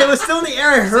 didn't. It was still in the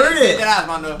air. I heard Get it. out,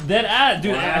 Mondo. Dead ass,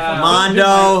 dude.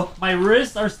 Mondo. My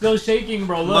wrists are still shaking,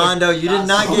 bro. Look. Mondo, you did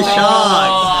not get Oh.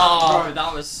 shocked. Bro,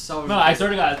 that was so No, I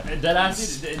swear to God, dead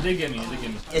ass. Dude, it did get me. It did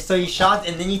get me. So you shot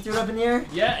and then you threw it up in the air?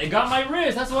 Yeah, it got my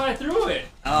wrist. That's why I threw it.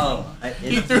 Oh.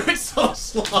 He threw it so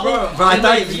slow. Bro, I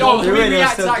thought you Yo, threw can we it and it was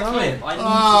react to still that going. clip? I need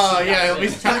Oh to see yeah, that at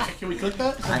least clip. can we click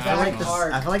that?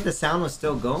 I feel like the sound was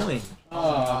still going.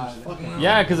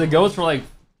 Yeah, because it goes for like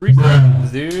 3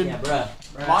 seconds, dude. Yeah, bruh.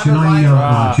 Mondo's lying.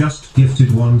 Tanaya just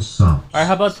gifted 1 sub. All right,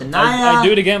 how about I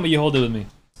do it again, but you hold it with me.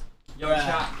 Yo,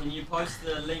 chat, can you post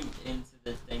the link into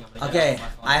the thing? I'm gonna Okay, get it on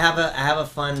my I phone. have a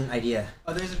fun idea.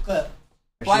 Oh, there's a clip.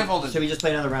 Blindfolded. Should we just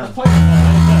play another round? Whoa,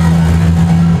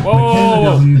 whoa, whoa, whoa.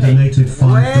 W donated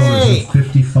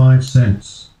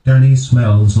 $5.55. Danny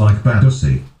smells like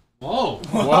Badussy. Whoa.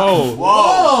 Whoa.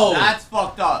 Whoa, that's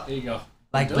fucked up. There you go.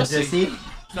 Like Badissi?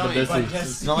 Show me. Badissi.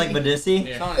 Smell like Badissi?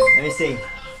 Yeah. Show me. Let me see.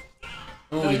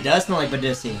 Ooh, he does smell like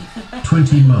Badissi.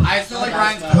 20 months. I smell like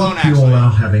Ryan's clone, Hope you all are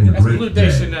actually. having a That's Blue great Day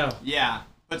day. Chanel. Yeah.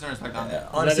 Put some respect on it.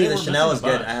 Honestly, the That Chanel is is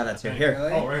good. nice. I have that too. Here. Oh,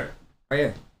 right here. Right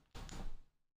here.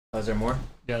 Oh, is there more?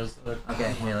 Yeah, there's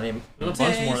Okay, here, let me. a bunch more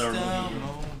there. Yeah,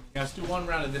 let's do one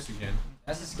round of this again.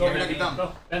 That's a Go, scary Bambi, thing.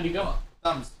 go. Bambi, go.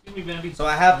 Thumbs. Give me Bambi. So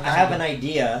I have an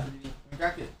idea.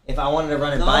 Crack it. If I wanted to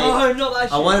run it No, by, not that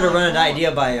shit. I wanted to run an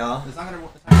idea by y'all. It's not gonna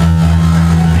work.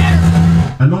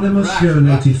 Anonymous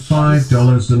donated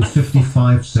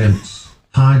 $5.55.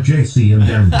 Hi, JC and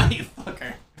Andy. You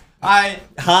fucker. Hi.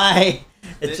 Hi,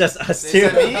 it's just us They two.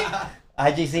 said me?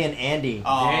 IGC and Andy.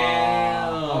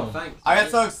 Oh, thanks. I got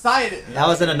so excited. That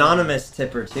was an anonymous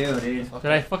tipper too, dude. Dude,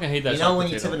 I fucking hate that You shit know when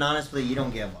you potato. tip anonymously, you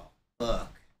don't give a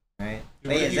fuck, right? Dude,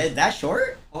 Wait, what is do you- it that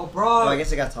short? Oh, Oh, bro. I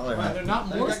guess it got taller. Why, Huh? they're not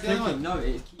more. It's clicking. No,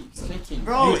 it keeps clicking.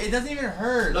 Bro, it doesn't even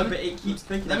hurt. No, but it keeps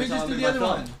clicking. Let me every just time do I the move other my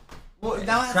one. Well,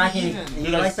 now that's Cracking. even. He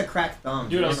Dude, likes to crack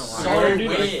thumbs. Dude, I I'm don't know why. so sorry, dude.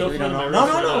 I weird. still We feel don't my know.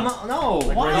 wrist right now. No.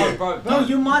 Like, Why? right Bro, No,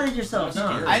 you modded yourself. No.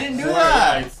 scared. I didn't do I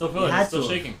that. still feel You it. had It's still to.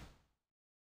 shaking.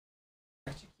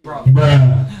 Bro.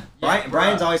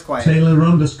 Brian's always quiet.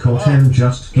 Taylor_10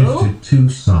 just gifted 2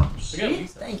 subs. Look at him.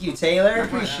 Thank you, Taylor.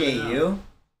 Appreciate you.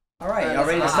 All right, y'all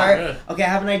ready to Ah, start? good. Okay, I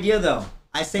have an idea though.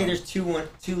 I say there's two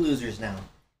losers now,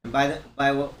 and by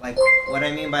what what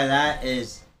I mean by that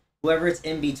is whoever it's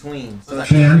in between. So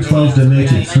Jan12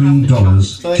 donated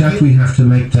 $3. Chat, we have to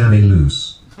make Danny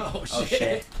loose. Oh Oh shit.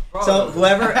 shit. Bro. So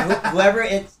whoever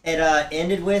it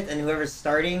ended with and whoever's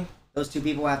starting, those two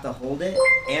people have to hold it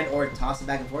and or toss it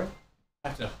back and forth.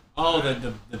 Oh,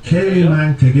 the Kaylee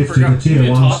Manka gifted a tier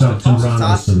 1 sub to Toss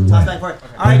Randerson back and Webb. forth.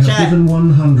 All They right, have chat. given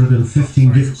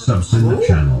 115 gift subs in the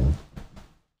channel.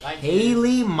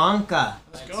 Haley Monka.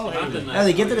 Let's go. Oh,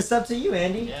 they gifted a sub to you,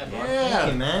 Andy. Yeah, bro.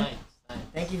 Thank you, man. Thanks.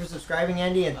 Thank you for subscribing,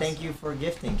 Andy, and thank you for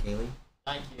gifting, Kaylee.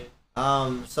 Thank you.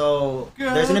 So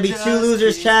Girl, there's gonna be just two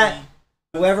losers, kiss chat. me.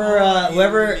 Whoever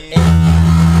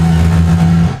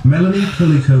Melanie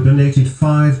Pulico donated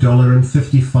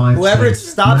 $5.55. Whoever it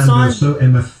stops Mando on- so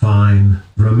MF fine.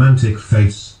 Romantic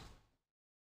face.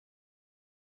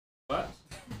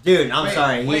 Dude, I'm Wait,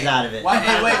 sorry, wait, he's out of it. Why,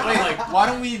 hey, wait. Why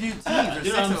don't we do teams? There's Dude,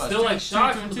 6 I'm of us. still like Two,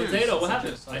 shocked two, from two. potato. What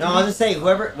happened? No, I'll just say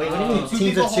whoever. Wait, what do you mean?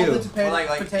 Teams of two. Well, like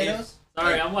potatoes?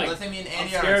 Sorry, I'm like. Let's say me and I'm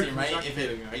Andy are on scared team, from right? shock If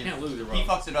potato. I if can't lose it, bro. he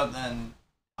fucks it up, then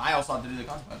I also have to do the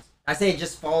consequence. I say it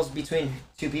just falls between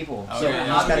two people. So Okay. you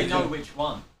How just do gotta we know keep- which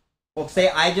one? Well, say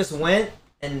I just went,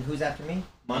 and who's after me?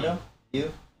 Mondo?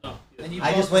 You? No.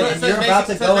 I just went, So- and so you're it's about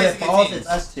to basically- go, so and it basically falls, teams. it's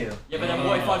us two. Yeah, but then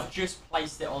what if I've just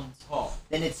placed it on top?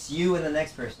 Then it's you and the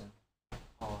next person.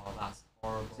 Oh, that's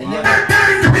horrible. Then you Oh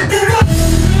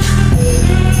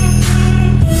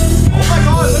my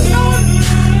god, look at that one!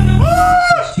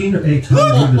 Christina See the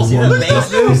 801 base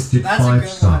just boost? gifted That's a 5 good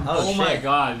subs. Oh, Oh my shit.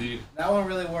 god, dude. That one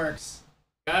really works.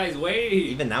 Guys, wait.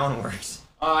 Even that one works.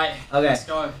 Alright, Okay. let's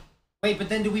go. Wait, but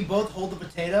then do we both hold the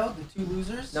potato? The two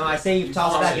losers? No, I say you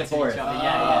toss toss back it and to forth. each other. But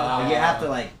Yeah. you have to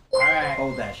like Alright.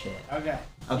 hold that shit. Okay.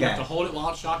 You Okay. have to hold it while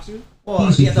it shocks you. Well,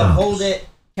 Easy you have to thumbs. hold it,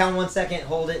 count 1 second,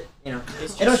 hold it. You know,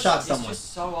 it'll shock someone. It's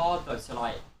just so hard though to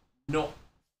like not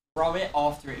throw it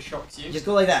after it shocks you. Just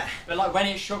go like that. But like when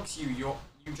it shocks you, you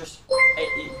just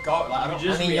it go like I You don't.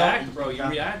 just I mean, react, bro. You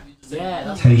react. You just Yeah,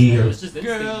 that's Hey, it's just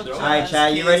instinct, bro. All right,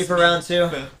 chat. You ready for round 2?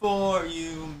 Before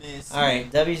you miss. All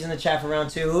right, W's in the chat for round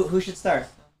 2. Who should start?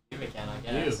 You again, I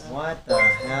guess. What the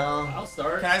hell? I'll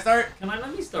start. Can I start?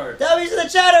 Let me start? W's in the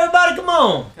chat, everybody. Come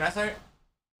on. Can I start?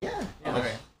 Yeah.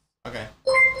 Okay. Okay.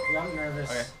 I'm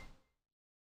nervous. Okay.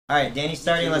 All right, Danny's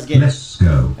starting. Let's get it. Let's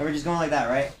go. And we're just going like that,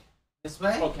 right? This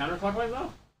way? Oh, counterclockwise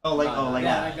though? Oh, like Yeah,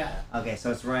 that. like that. Okay,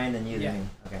 so it's Ryan, then you, then me.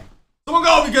 Okay. Someone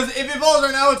go because if it falls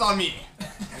right now, it's on me.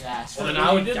 Yeah. Well, then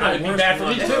I would did be bad for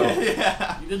me too.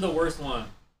 Yeah. You did the worst one.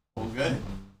 Well, good.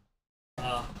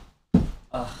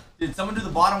 Uh, Did someone do the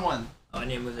bottom one? I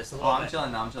need to move this a Oh, I'm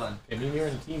chilling now. I'm chilling. Okay, me and you're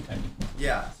in the team type.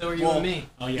 Yeah. So are you Well, and me?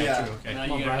 Oh yeah, Yeah. true. Okay. now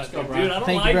Come on, you Brian. gotta, Let's go, dude, Brian. I don't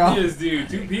Thank you, like bro. this, dude.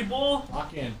 2 people?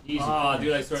 Lock in. Easy. Ah,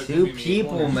 dude, I started 2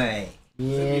 people, man.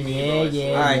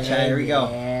 Yeah, All right, chat. Here we go.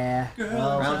 Yeah.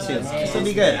 Round 2. This will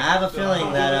be good. I have a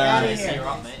feeling that JC, you're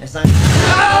up, mate. it's not.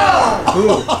 Who?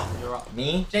 You're up.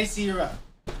 Me? JC, you're up.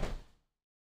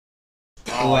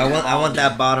 Oh, I want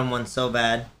that bottom one so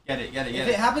bad. Get it. Get it. If Get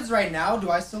it it. happens right now, do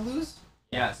I still lose?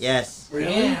 Yes. Yes.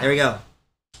 Really? There we go. All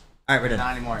right, we're done.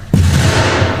 Not anymore.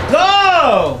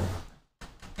 Go!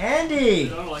 Dude, Andy.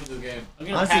 I don't like this game. I'm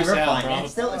gonna Honestly, pass we're out, fine. bro.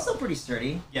 It's still pretty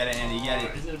sturdy. Get it, Andy. Get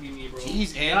it. It's gonna be me, bro.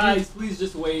 Jeez, Andy. Guys, please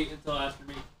just wait until after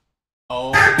me.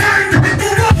 Oh.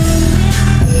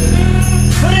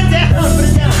 Put it down. Put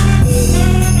it down.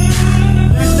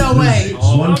 There's no way. It's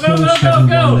Oh, go, go, go,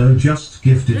 14710 just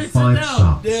gifted Dude, sit 5 down.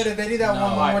 subs. Dude, if they do that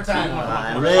one more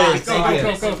time. Liz, thank you.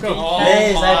 Go, go, go.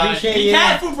 Liz, I appreciate Be you.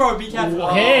 careful, bro. Be careful.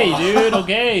 Okay, dude,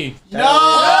 okay. No! Dude,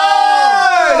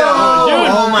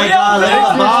 Oh my God! Look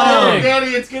at the bottom.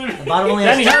 Danny, it's gonna be. The bottom only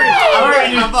has Danny, hurry! Hurry,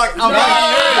 dude. I'm fucked. I'm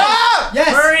fucked. Yes!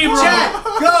 Hurry, bro. Chat,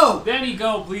 go! Danny,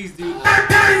 go, please, dude.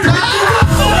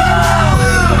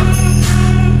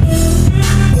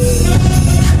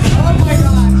 Oh my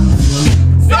god!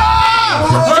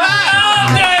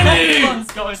 Danny!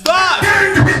 Stop!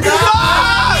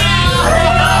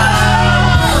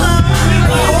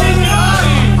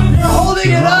 You're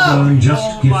holding it up! Bravo just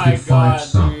Oh my gifted 5 God,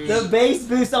 subs. dude. The bass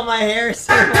boost on my hair is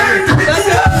so funny. Let's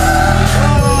go!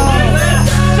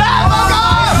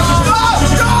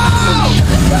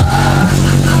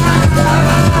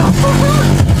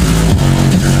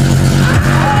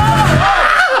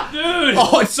 Dude!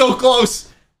 Oh, it's so close.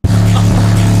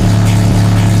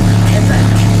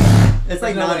 It's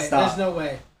like No way. non-stop. There's no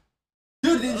way.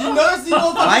 Dude, did you notice these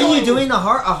motherfuckers? Why are you only- doing a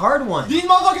hard one? These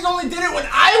motherfuckers only did it when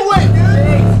I went, dude.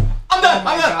 I'm done. Oh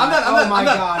my I'm done. I'm God. done. I'm Oh done. my I'm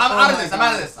done. God. I'm Oh out of my this. I'm God.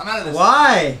 out of this. I'm out of this.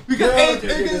 Why? Because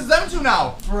it's them two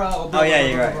now. Bro. Oh yeah,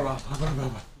 you're right.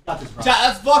 Chat,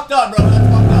 that's fucked up, bro. That's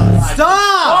fucked up.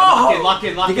 Stop! Lock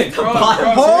in. You get the Bro, bottom.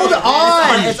 bro, Hold bro,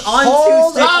 on. It's on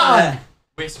Hold 2 sticks. on.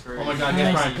 We're screwed. Oh my God,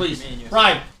 yes, Brian, please. Me and you.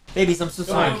 Brian. Babies, I'm so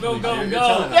Go, sorry. go, go, You're go.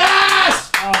 chilling. Yes!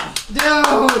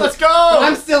 Dude! Let's go!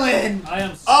 I'm still in! I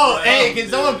am Oh, so hey, up, can dude.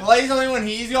 someone play something when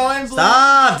he's going? Please?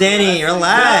 Stop, Danny.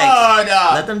 Relax. Good.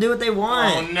 Let them do what they Oh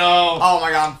want. no. Oh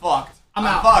my God, I'm fucked. I'm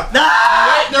out. fucked. No!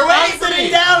 They're waiting I'm for sitting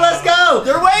me. down. Let's go.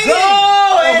 They're waiting. Go,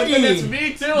 Oh, but then it's Andy.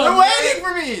 me too. They're waiting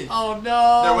for me. Oh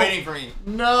no. They're waiting for me.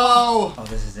 No. Oh,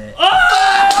 this is it. Oh!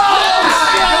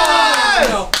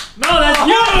 No, that's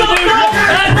you, dude!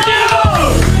 That's you!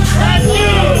 That's you,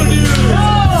 dude!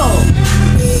 Bravo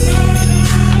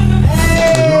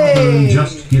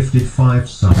just gifted 5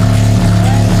 subs.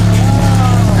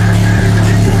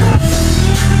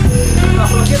 Oh,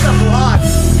 look at the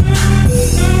blocks.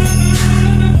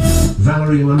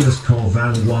 Valerie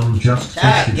 _Val1 just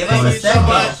Chat, gifted give us a 5 second.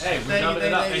 subs. Hey, we're Thank you, dumbing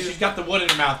it up. thank Hey, you. she's got the wood in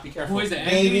her mouth. Be careful. Who is it?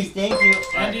 Babies, Andy? thank you.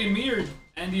 Andy and me or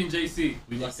Andy and JC?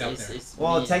 We lucked out there.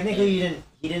 Well, technically,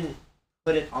 he didn't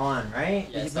put it on, right?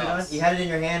 Yeah, Did you it's put it on? us. You had it in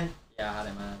your hand. Yeah, I had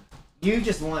it, man. You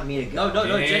just want me to go. No,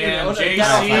 Jenga. Damn, Oh, no, JC get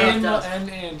off, and, get off. and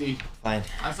Andy. Fine.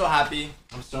 I'm so happy.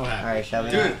 I'm so happy. All right, shall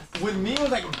we? Dude, with me, it was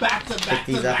like back to back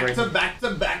these to up back right to here. back to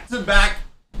back to back.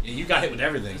 Yeah, you got hit with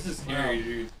everything. This is scary,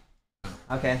 dude.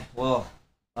 Okay. Well,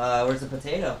 where's the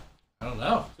potato? I don't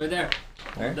know. Right there.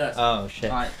 Where? That's- Oh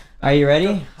shit. Alright. Are you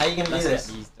ready? How you gonna do That's this?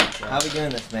 it. These don't How are we doing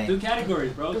this, Do man?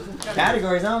 categories, bro. Do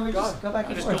Categories? No, we just go back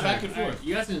and Just forth. go back and Alright, forth.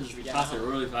 you guys can just toss it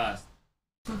really fast.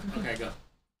 Okay, go.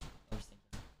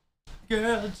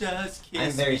 Girl, just kiss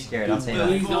I'm very me. scared. I'll say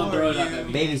Please that. don't throw it up at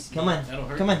me. Babies, come on. That'll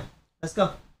hurt. Come on. Let's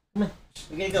go. Come on.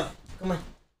 We gotta go. Come on.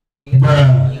 You get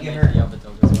hurt. The other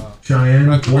dog as well. Cheyenne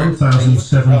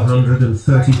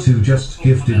 1732 just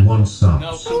gifted 1 sub.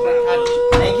 No, come back.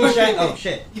 Thank you, Shaq. Oh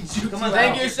shit. Come on.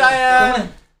 Thank you, Come Cheyenne. on.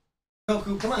 Go,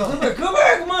 Cooper. Come on, Cooper, come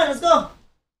on, let's go.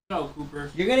 Go,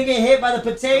 Cooper. You're gonna get hit by the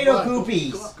potato Go on, go,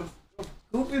 Coopies. go on, go.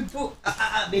 Coopy poop.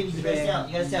 Baby, you gotta stay out.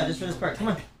 You gotta stay out just for this part. Come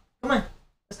on.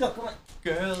 Let's go. Come on.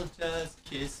 Girl, just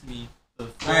kiss me. All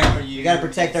right, you gotta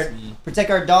protect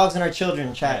our dogs and our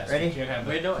children. Chat, ready?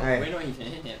 We're not Alright. even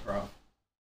in it, bro.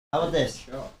 How about this?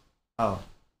 Sure. Oh.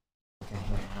 Okay.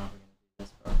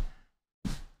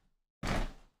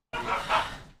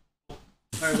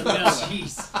 Alright, let me out.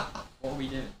 Jeez. What are we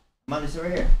doing? Come on, just over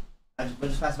here. We'll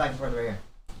just pass it back and forth over here.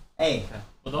 Hey,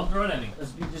 Well, don't throw it at me.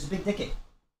 let's be just big ticket.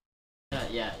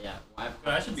 Yeah. God,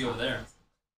 I should be over there.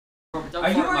 Don't Are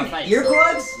you throw it in my wearing face.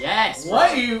 earplugs? Yes.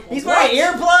 What bro. are you? He's wearing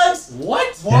earplugs?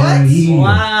 What? What?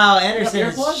 Wow,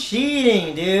 Anderson's earplugs?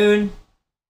 cheating, dude.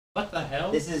 What the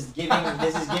hell? This is giving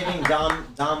Dom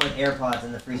with AirPods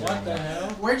in the freezer. What right the now. hell?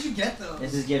 Where's you get those?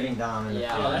 This is giving Dom in the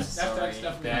Yeah, freezer. Yeah, that's sorry.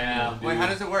 stuff. Damn. Wait, how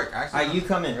does it work? Actually, Alright, you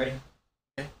come in. Ready?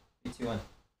 Okay. 3, 2, 1.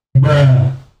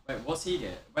 Bruh. Wait, what's he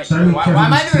doing? Wait, Sammy why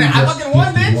am I doing it? I fucking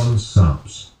won, bitch! 1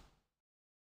 subs.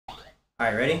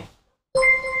 Alright, ready?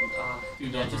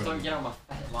 Dude, yeah, don't just throw it. don't get on my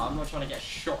face. Like, I'm not trying to get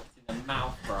shocked in the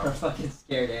mouth, I'm bro. fucking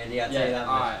scared, Andy. I'll tell you Yeah, that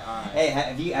much. alright. Hey,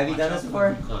 have you done this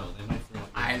before?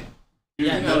 I.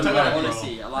 Yeah, Dude, no, don't throw it, bro.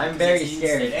 honestly, I like I'm 'cause very it's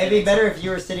scared. instant It'd be better feeling. if you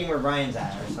were sitting where Ryan's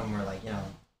at or somewhere like, you know.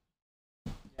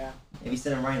 Yeah. Maybe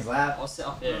sit on Ryan's lap. I'll sit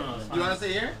up here. No, it's You want to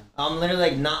sit here? I'm literally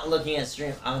like not looking at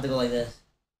stream. I'm gonna go like this.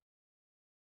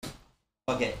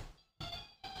 Okay.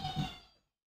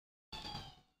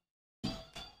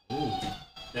 Ooh.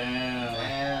 Damn.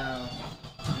 Damn.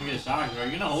 You get shocked. Are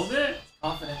you gonna hold it?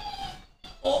 Confident.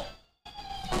 Oh.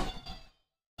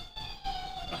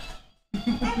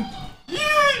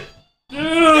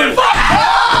 Dude!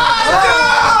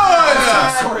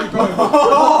 Sorry, bro. What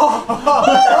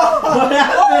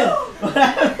happened? What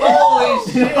happened?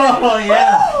 Holy shit. Oh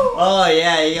yeah. Oh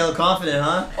yeah. You feel confident,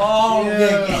 huh? Oh,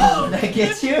 Yeah. That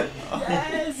gets you?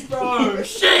 yes, bro.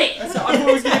 Shit! I thought it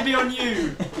was gonna be on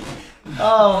you.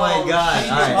 Oh my god.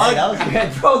 shit. Alright, hey, that was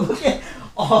good. Bro, look at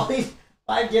all these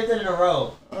 5 gifted in a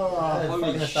row. That is holy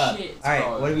fucking us up. shit, Alright,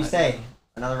 bro. what do we say?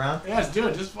 Another round? Yeah, let's do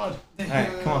it. Just fun.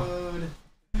 Alright, come on.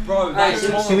 Bro, Alright,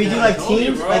 that's should we do like I told you,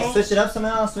 teams? bro. Like switch it up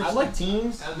somehow? Switch I like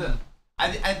teams?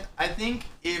 I think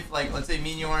if like let's say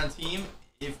me and you are on a team,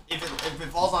 if it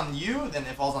falls on you, then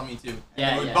it falls on me too.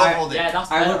 Yeah, we yeah. both hold it. Yeah,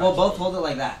 that's Alright, better, we'll both actually. hold it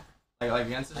like that. Like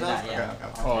against Like ourselves. that, yeah.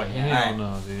 Okay. Oh, Alright. hell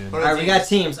no, dude. What are Alright, we got teams?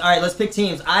 teams. Alright, let's pick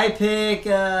teams. I pick Who,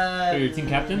 your team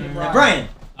captain? Brian.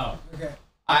 Oh. Okay.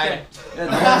 I. No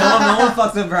one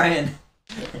fucks with Brian.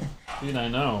 Dude, I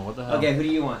know. What the hell? Okay, who do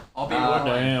you want? I'll be What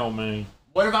the Ryan. hell, man?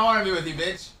 What if I want to be with you,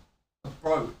 bitch?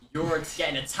 Bro, you're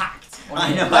getting attacked.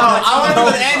 I know. No, I want to be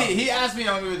with Andy. He asked me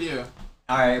I want to be with you.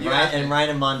 Alright, You Brian asked me. and Ryan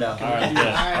and Mondo. Alright,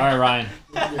 yes. Alright, Ryan.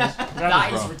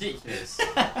 That is ridiculous.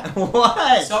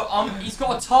 What? So he's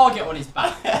got a target on his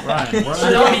back. Ryan, where I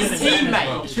know are his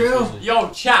teammate. True. All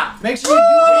chat. Make sure you do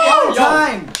it all the Yo.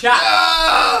 time.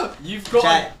 Chat. You've got.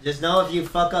 Chat, just know if you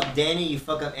fuck up Danny, you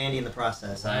fuck up Andy in the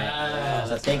process. Alright?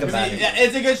 So think about it. Yeah,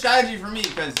 it's a good strategy for me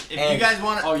because if And- you guys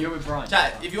want to, Oh, you're with Brian.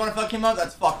 chat, if you want to fuck him up,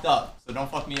 that's fucked up. So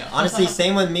don't fuck me up. Honestly,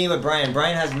 same with me with Brian.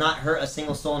 Brian has not hurt a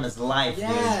single soul in his life,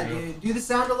 Yeah, dude. dude. Do the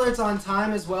sound alerts on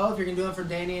time as well. If you're gonna do it for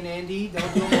Danny and Andy,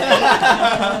 don't do them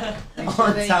late. Make sure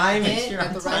On they time, make hit sure at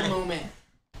on the right time. moment.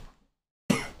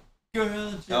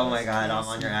 Oh my god, I'm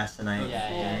on your ass tonight.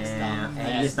 Yeah, it's Damn. done. And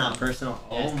Yeah, it's not personal.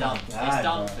 Yeah, Oh it's my done. god. It's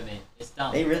done bro. for me. It's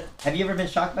done. Have you ever been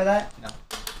shocked by that?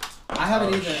 I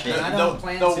haven't Oh, either. shit. And I don't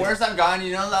plan The to. worst I've gotten,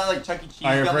 you know that like Chuck E. Cheese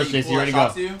Alright, you're gum first, that you JC, pull ready, that go.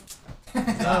 shocks you?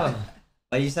 Oh.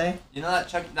 What do you say? You know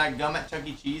that gum at Chuck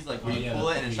E. Cheese, like where you pull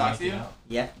it and it shocks you?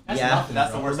 Yeah. That's yeah. nothing,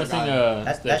 That's the bro. worst We're I've missing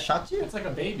gotten. That shocked you? It's like a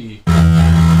baby.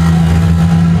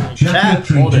 Chat,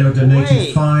 Jackie hold it. donated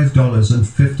Wait.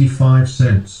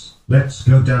 $5.55. Let's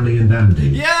go, Danny and Andy.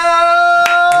 Yo!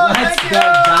 Let's Thank go, you!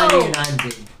 Johnny and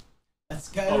Andy. Let's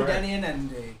go, Alright. Danny and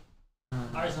Andy.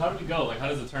 Alright, so how do we go? Like, how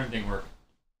does the turn thing work?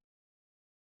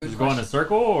 Just go in a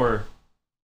circle, or?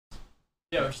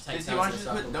 Yeah, we'll just take JC, why don't you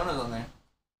just put donuts on there?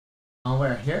 Oh,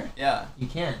 where? Here? Yeah. You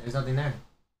can't. There's nothing there.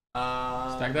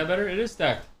 Stack that better? It is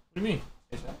stacked. What do you mean?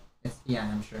 It's, yeah,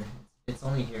 I'm sure. It's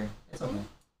only here. It's okay.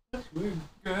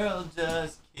 Girl,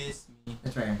 just kiss me.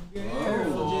 It's right here.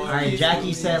 Oh, Alright,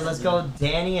 Jackie said, let's go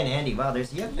Danny and Andy. Wow,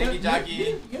 there's you have, Thank you, Jackie.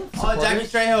 You have Oh, supporters. Jackie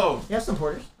Trejo. You have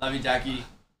supporters. Love you, Jackie.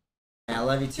 Yeah, I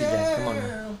love you too, Jack. Come on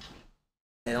now.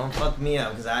 Hey, don't fuck me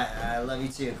up, because I love you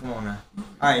too. Come on now.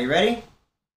 Alright, you ready?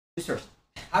 Who's first?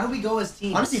 How do we go as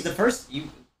teams? Honestly, the first,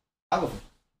 I'll go first.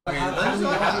 How do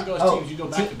How do we go as Oh, teams? You go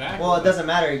back to back? Well, it doesn't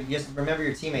matter. You just remember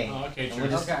your teammate. Oh, okay, And true.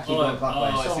 we'll just Okay. keep going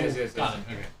clockwise. I see. Got it.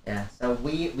 Okay. Yeah, so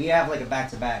we have like a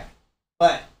back-to-back.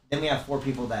 But then we have 4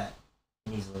 people that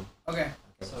can easily. Okay. Okay.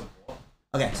 So what?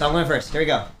 Okay, so I'm going first. Here we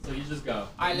go. So you just go.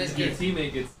 Alright, let's If your get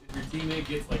it. teammate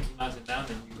gets like he knocks it down,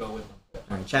 then you go with him.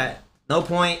 All right, chat. No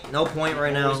point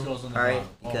right now. Always goes on the All right, bottom,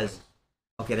 because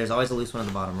okay, there's always a loose one at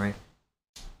the bottom, right?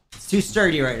 It's too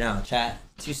sturdy right now, chat.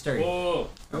 Too sturdy. You know Whoa.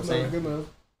 what I'm saying? Good move.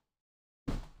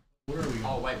 Where are we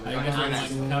Oh going? wait, we're I going guess we're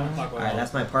next. like counterclockwise. All right,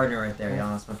 that's my partner right there,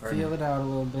 y'all. That's my Feel partner. it out a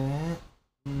little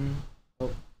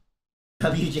bit.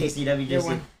 WJC, Good WJC.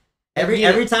 one.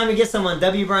 Every time we get someone,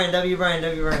 W Brian, W Brian,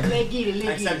 W Brian.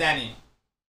 Except Danny.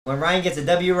 When Ryan gets a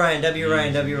W Ryan, W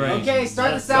Ryan, W Ryan. Okay, start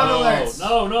the Let's sound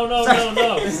go. alerts.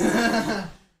 No.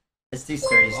 It's too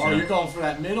sturdy Oh, still. you're going for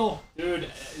that middle? Dude.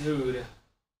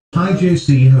 Hi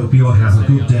JC, hope you have a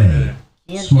good day.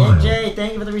 Ian Smile. NJ,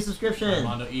 thank you for the resubscription.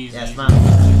 Armando, easy. Yeah, easy. smile.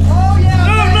 Oh yeah!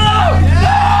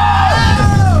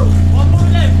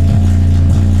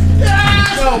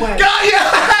 No way. God,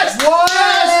 yes! What?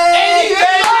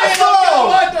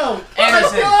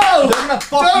 Anderson. They're gonna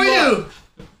fuck you up.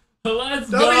 Let's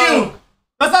W! go.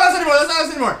 That's not us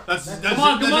anymore. That's Come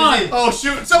on. Oh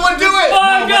shoot! Someone do it! Come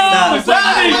on, go.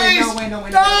 Somebody. No,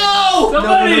 wait.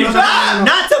 Somebody.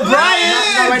 Not to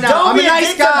Brian! No, right now. Don't I'm be a nice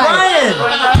dick to guy.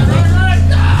 Brian!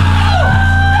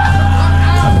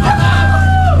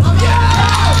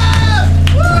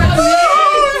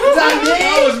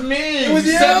 That was me. It was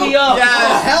you? Set me up.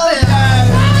 Yes. Hell yeah!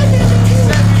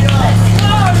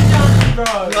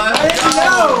 Let's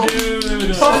No!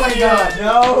 Dude. Oh my god,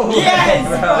 no! Yes!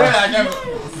 Dude, Bro. I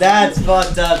can't. That's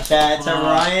fucked up, Chad. To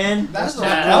Ryan. That's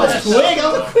That was quick.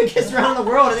 That was the quickest round in the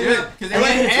world. I Dude, did 'cause they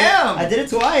went ham. I did it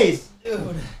twice.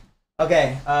 Dude.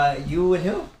 Okay, you and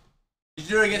who? You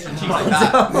do it against your cheeks like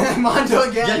that. Mondo Yeah,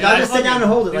 again. y'all just sit down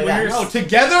and hold it like that. No,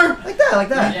 together? Like that, like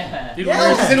that. Yeah. Dude, Yeah. we're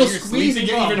Because it'll you're squeeze squeezing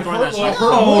and it even throwing hurt that more.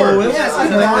 shot. No,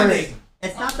 Yeah,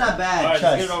 it's not that bad. Alright, just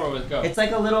Trust. get it over with. Go. It's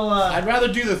like a little. I'd rather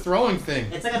do the throwing thing.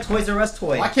 It's like a Toys R Us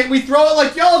toy. Why can't we throw it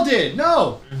like y'all did?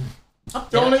 No. I'm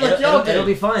throwing it like y'all did. It'll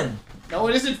be fun. No,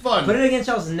 it isn't fun. Put it against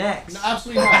y'all's necks. No,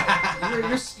 absolutely not.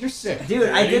 You're sick. Dude,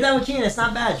 I did that with Keenan. It's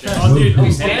not bad. Trust. Oh, dude, We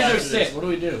we stand or after sit? this. What do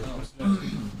we do?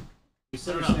 We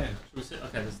sit or Or no? stand? Should we sit?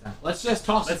 Okay, let's stand. Let's just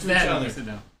toss Let's it to each stand. other. Let's sit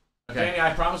down. Okay. Danny,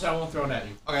 I promise I won't throw it at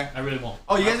you. Okay. I really won't.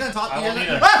 Oh, you guys gonna talk? I You guys won't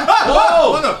gonna... either.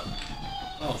 Whoa! No.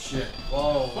 Oh shit.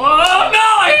 Whoa. Whoa, no!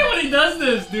 I hate when he does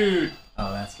this, dude.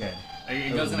 Oh, that's good.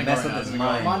 It goes in a Mess guard with now. his It's in a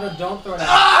mind. guard. Mondo, don't throw that.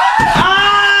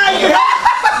 Ah!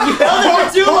 You held it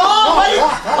for too long.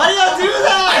 Why did y'all do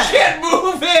that? Can't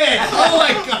move it! Oh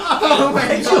my god! Oh my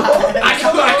god.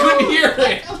 I couldn't hear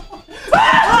it! Oh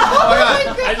my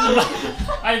god.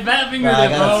 I bat fingered Wow, I it,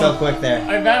 got it so bro. quick there.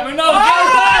 I bat fingered. No,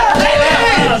 get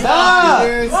it Stop!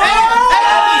 Dude.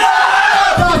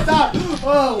 Stop.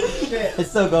 Oh shit. It's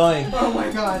still going. Oh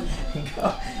my god.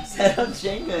 Go. Set up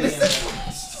Jenga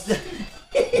again.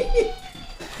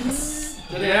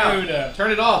 Turn it out.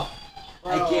 Turn it off.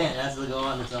 I can't. That's the go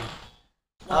on its own.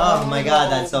 Oh my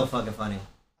god, that's so fucking funny.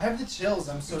 I have the chills.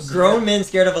 I'm so scared. Grown men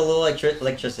scared of a little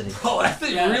electricity. Oh, that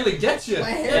thing Yeah. really gets you. My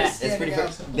hair Yeah, is It's standing pretty up.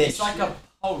 bitch. It's like a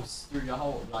pulse through your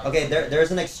whole like. Okay,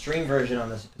 there's an extreme version on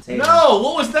this potato. No,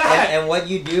 what was that? And what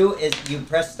you do is you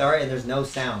press start and there's no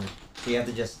sound. So you have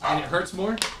to just. And it hurts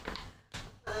more?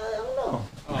 I don't know.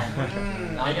 Oh,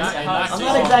 man. I guess it I'm hurts. I'm too.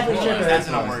 not exactly sure. That's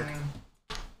not work.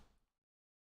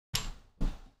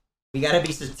 We gotta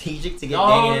be strategic to get No,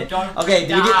 Danny in it. don't. Okay,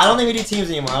 do we do, I don't think we do teams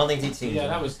anymore. I don't think we do teams. Yeah,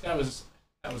 that was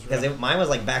Because mine was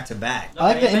like back to back. I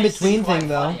like the it makes in-between it quite thing,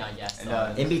 though. funny, I guess, It though.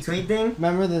 does. In between thing.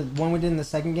 Remember the one we did in the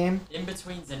second game? In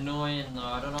between's annoying though.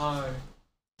 I don't know.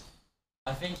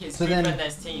 I think it's So good then- when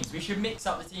there's teams. We should mix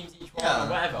up the teams each one Yeah. or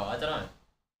whatever. I don't know.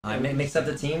 I mix up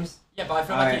the teams. Yeah, but I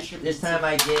feel All like right, it should. this be time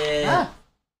I get.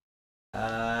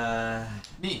 Ah.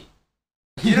 Me.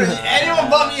 You don't, anyone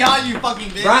but me, how you fucking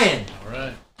bitch. Ryan,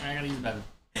 Alright. I gotta use better.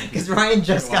 because Ryan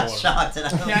just got shot and I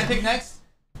Can I pick next?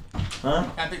 Huh?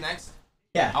 Can I pick next?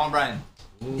 Yeah. I want Brian.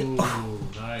 Ooh,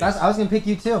 nice. I was gonna pick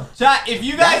you too. Chat, if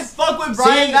you guys fuck with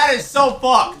Brian, See? that is so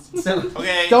fucked. So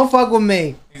Okay. Don't fuck with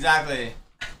me. Exactly.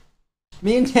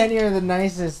 Me and Danny are the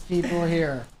nicest people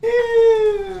here.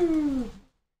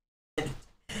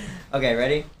 okay,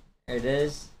 ready? Here it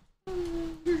is.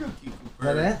 You're so cute, Is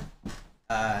that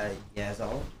it? Yeah,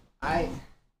 so I.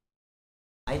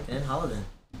 I then Holiday.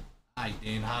 I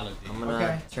did holiday. I'm gonna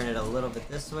Okay. turn it a little bit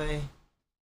this way.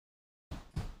 You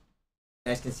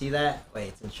guys can see that? Wait,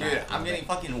 it's in Dude, chat. I'm getting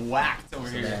fucking whacked over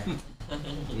So here. there.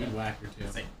 Weed whacker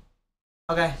too.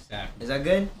 Okay, Exactly. is that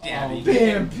good? Damn.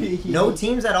 Bambi. No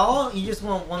teams at all? You just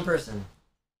want one person.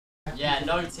 Yeah,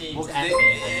 no teams. Well, 'cause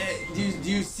ever. do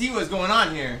you see what's going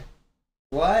on here?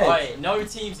 What? Wait, no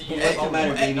teams. Are you What's the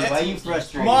matter, baby? Why are you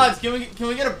frustrated? Mods, can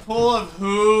we get a poll of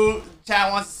who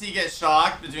chat wants to see get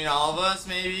shocked between all of us,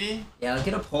 maybe? Yeah, let's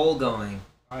get a poll going.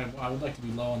 I would like to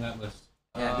be low on that list.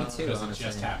 Yeah, me too. Because it Honestly.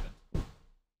 just happened.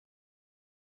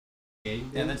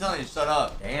 Yeah, they're telling you to shut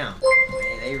up. Damn.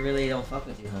 They really don't fuck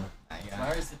with you, huh?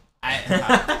 Where is it?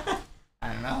 I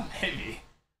don't know. Maybe.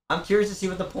 I'm curious to see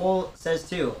what the poll says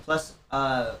too. Plus,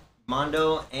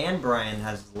 Mondo and Brian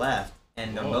has left,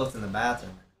 and they're both in the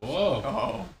bathroom. Whoa.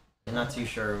 Oh. I'm not too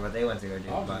sure what they went to go do,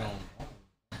 Oh, but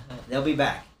no. they'll be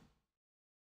back.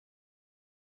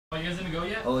 Oh, you guys didn't go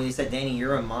yet? Oh, he said, Danny,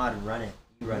 you're a mod. Run it.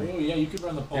 You run it. Oh yeah, you could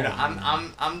run the poll. Dude,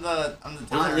 I'm the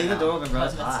talent Leave the right door now. open, bro.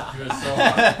 It's hot. You guys so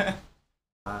hot.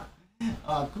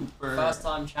 Oh, Cooper. First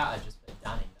time chatter just put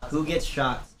Danny. That's Who gets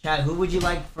shot? Chad, who would you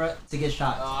like to get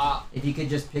shot? Uh, If you could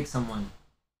just pick someone.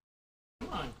 Come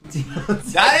on.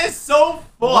 That is so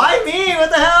fun. Why me? What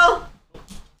the hell?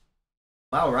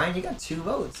 Wow, Ryan, you got 2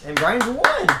 votes. And Brian's 1.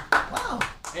 Wow.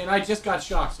 And I just got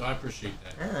shocked, so I appreciate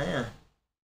that. Yeah.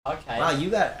 okay. Wow, you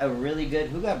got a really good...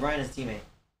 Who got Brian as teammate?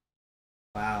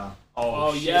 Wow.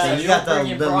 Oh, shit. yeah. So So you got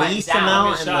bringing the Brian least down.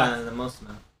 amount Good and shot. the most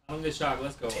amount. I'm the shock.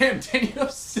 Let's go. Damn, Danny, you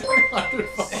have 700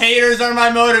 votes. Haters are my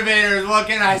motivators. What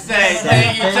can I say?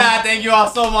 Thank you, chat. Thank you all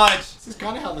so much. This is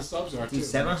kind of how the subs are, too. Dude,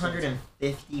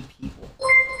 750 people.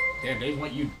 Damn, they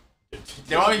want you.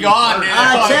 They want me gone, dude.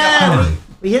 Ah, Oh, Chad! God.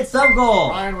 We hit sub goal.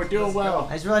 Ryan, we're doing well.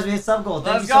 I just realized we hit sub goal.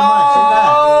 Thank Let's you so much.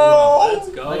 go. Let's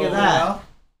go. Look at that.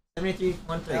 73-13.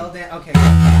 Well, okay.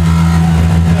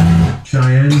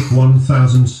 Cheyenne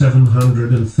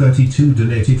 1732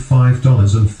 donated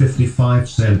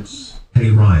 $5.55.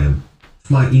 Hey Ryan.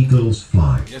 Fly Eagles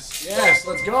fly. Yes,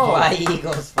 let's go. Fly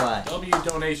Eagles fly. W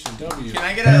donation, W. Can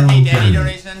I get a Hey Danny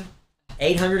donation?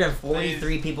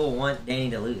 843 people want Danny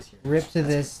to lose here. Rip to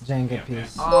this Jenga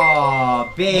piece.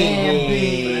 Oh,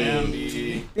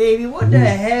 baby. Baby, what the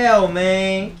hell,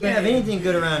 man? You can't have anything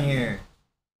good around here.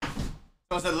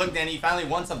 Someone said, look, Danny, you finally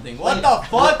won something. What the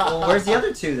fuck? Well, where's the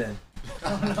other 2 then?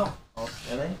 Oh no. Oh,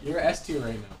 really? You're S tier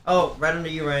right now. Oh, right under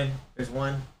you, Ryan. There's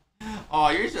 1. Oh,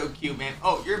 you're so cute, man.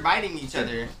 Oh, you're biting each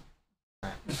other.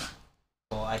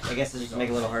 Well, I guess it'll just make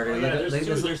it a little harder. Oh, Look yeah, at- there's, look at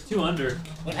two, this. there's 2 under.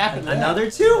 What happened there?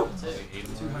 Another 2?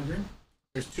 200.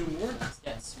 There's 2 more? It's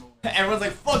getting smaller. Everyone's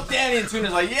like, fuck Danny, and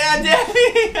Tuna's like, yeah,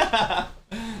 Danny.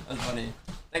 That's funny.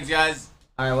 Thanks, guys.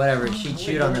 Alright, whatever. She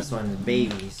chewed on this one.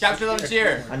 Babies. Capture them,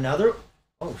 cheer. Another?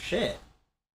 Oh, shit.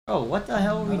 Oh, what the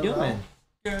hell are we doing?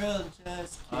 Girl,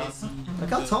 just kiss me. Look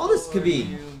how tall this could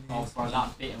be. Oh, bro,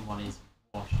 that bitten one is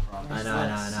washed, bro. I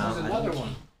know. There's another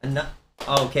one.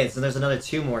 Oh, okay, so there's another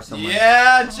 2 more somewhere.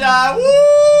 Yeah, chat.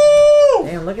 Woo!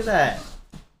 Damn, look at that.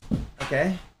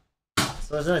 Okay.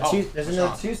 So there's another Oh, 2. There's another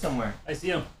Sean. 2 somewhere. I see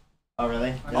him. Oh,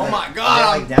 really? Oh my They're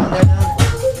God. like down there now?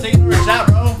 Taking over chat,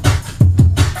 bro.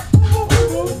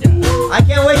 I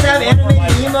can't wait to have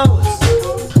animated emotes.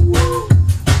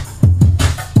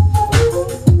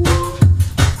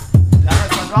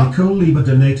 Nicole Lieber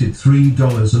donated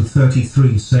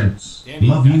 $3.33. Danny,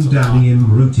 Love you, that's a Danny.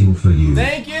 I'm rooting for you.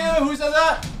 Thank you. Who said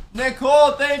that?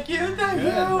 Nicole, thank you. Thank you.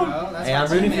 Hey, I'm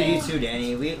rooting for you too,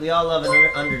 Danny. We all love an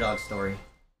underdog story.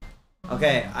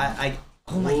 Okay,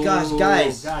 oh my gosh,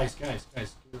 guys. Guys, give me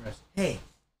a rest. Hey.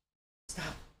 Stop.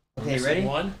 We're Okay, missing ready?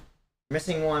 One?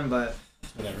 Missing one, but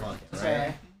Whatever. fuck it, It's right?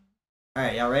 alright.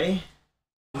 Alright, y'all ready?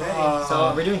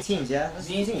 So we're doing teams, yeah? Let's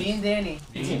do Me teams. and Danny.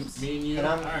 Teams. Me and you. And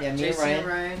I'm, Alright. yeah, me and JC and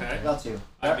Ryan. Ryan. Okay. Y'all 2.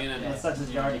 I mean, and Let's such as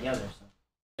we are together. So.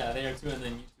 Yeah, they are 2, and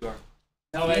then you 2 are.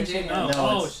 No, Me and actually, Danny no. are- No,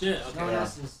 Oh, it's- shit. No Okay. one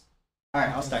else is.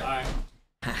 Alright, I'll start. Alright.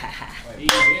 Easy.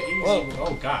 Whoa.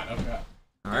 Oh god.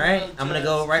 Alright, I'm gonna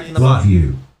go right from the Love bottom.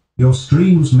 you. Your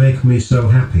streams make me so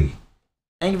happy.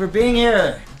 Thank you for being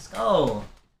here. Let's go.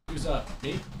 Who's up?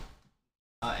 Me?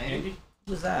 Andy?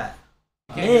 Who's that?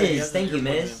 Okay, here, Miz, has thank the you, earplugs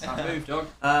Miz. in. Move, dog.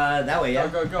 That way, yeah?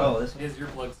 Go. Oh, this one. Here's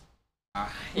earplugs.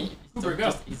 He's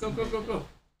Cooper, go. Go.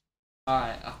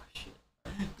 Alright, oh shit.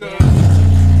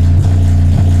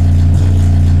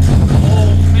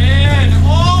 Oh, man.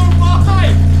 Oh,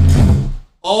 my.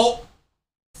 Oh.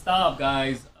 Stop,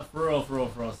 guys. For real.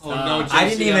 Stop. Oh no, JC, I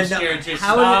didn't even I'm know- scared, JC.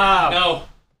 how Stop. No.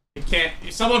 It can't.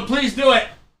 Someone please do it.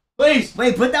 Please.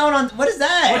 Wait, put that one on. What is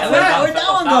that? What's Where'd that? where'd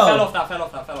that one That fell go? off.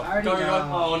 I already Go. know.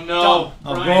 Oh no.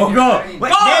 Oh, Brian, go. Already- Wait,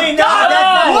 Go, Danny, no, go! that's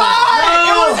not. Why?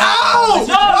 It was out!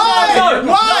 No,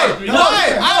 Why? no, Why?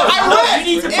 I went!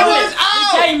 You need to It pull was it. The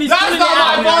out! game is That's pulling not it my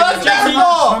out. fault, that's Jesse, their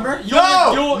fault!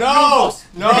 you're No! boss.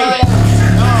 No!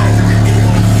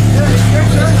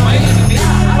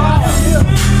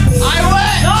 I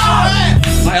went!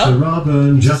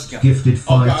 Saraburn just gifted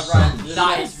 5 God, Ryan. subs.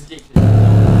 That is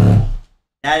ridiculous.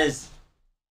 That is.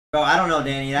 Bro, I don't know,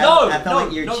 Danny. That, No, I felt no,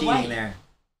 like you're no cheating way. there.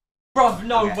 Bro,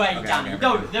 no Okay, way, okay, Danny. okay,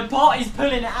 No, okay. the party's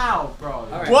pulling it out, bro.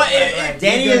 Alright. What?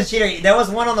 Danny is a cheater. There was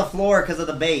one on the floor because of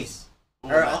the base.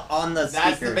 Or on the speaker.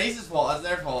 That's the base's fault. That's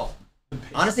their fault.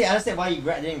 Honestly, I don't understand why you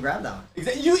didn't grab that one.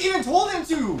 Exactly. You even told him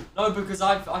to. No, because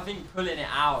I think pulling it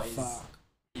out is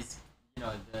you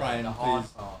know the Brian, hard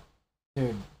please. part.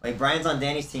 Dude. Like, Brian's on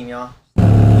Danny's team, y'all.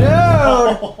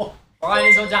 Dude! Brian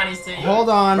is on Danny's team. Hold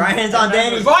on. Brian's on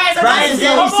Danny's. Brian's on Brian's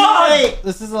Danny's Danny's team. team. Wait.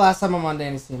 This is the last time I'm on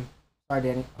Danny's team. Sorry,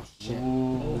 Danny. Oh, shit.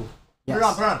 Ooh.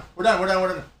 Yes. Put it on. We're done. We're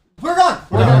done. We're done.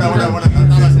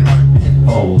 Not listening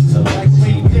anymore.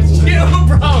 You,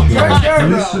 bro.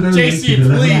 Melissa JC, donated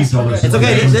please. $11 It's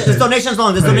okay. This donation's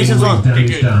long. This Praying donation's long. Danny's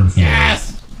Okay, good. downfall.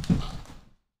 Yes.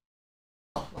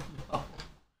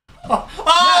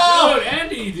 Oh! Dude,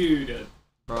 Andy, dude.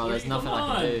 Bro, there's nothing I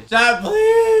Come can do. Chat,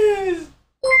 please.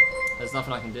 There's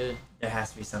nothing I can do. There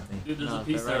has to be something. Dude, there's No, a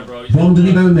piece they're there, bro.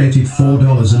 Wandony donated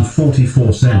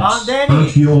 $4.44. Danny.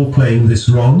 Aren't you all playing this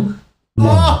wrong?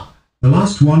 Lol. The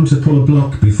last one to pull a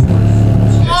block before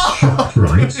gets shocked,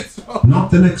 right?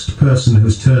 Not the next person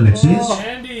whose turn it is.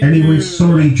 Andy, Anyway, dude.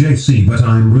 sorry JC, but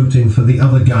I'm rooting for the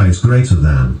other guys greater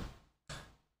than.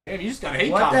 Damn, you just got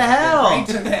hate What the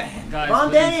comments. hell? Guys, Come on,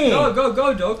 please. Danny. Go, dog,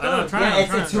 I know, go. I'm trying.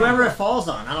 Yeah, it's whoever it falls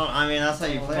on. I mean, that's how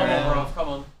you play, Come right? on, bro. Come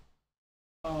on.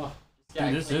 Oh. Just get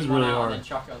a Dude, this clean is one really out hard. And then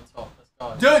chuck it on top. Let's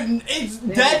go. Dude, it's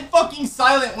dead fucking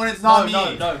silent when it's not me.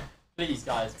 No. Please,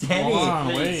 guys. Danny. Please, Come on,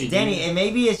 please. wait. Danny, and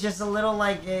maybe it's just a little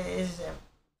like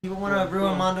people want to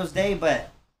ruin Mondo's day, but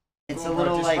it's Go a on, bro,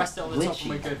 little just like rest it on the top and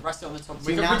we're glitchy. good. Rest it on the top. See,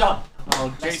 We're good. now- We're done.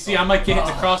 Oh, JC, I might get hit in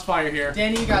the crossfire here.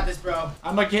 Danny, you got this, bro.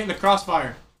 I might get hit in the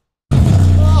crossfire.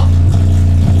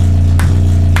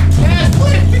 Yes,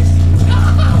 please.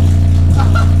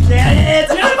 Danny, it's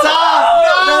the top!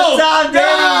 No! The top,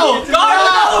 Danny!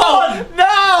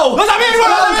 No! Let's have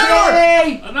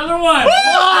anyone! Another one.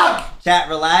 Chat,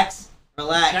 relax.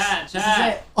 Relax. Chat, This is chat.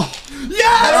 it.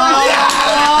 Yes!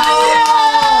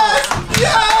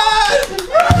 Yes!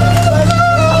 Yes!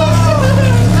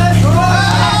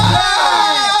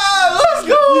 Let's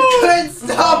go! You couldn't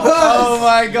stop us! Oh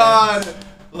my god.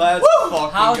 Let's fucking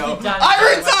How go. did Danny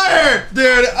I retired!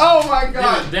 Dude, oh my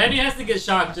god. Dude, Danny has to get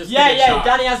shocked just to Yeah, get shocked.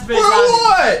 Danny has to be For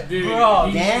what? Dude, Bro,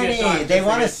 he needs to get Danny, shocked they just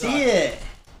want to get see shocked. it.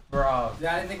 Bro. I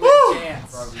didn't think we had a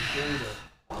chance. Bro, we did it.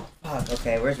 Fuck,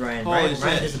 okay, where's Ryan? Holy Ryan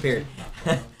shit. disappeared.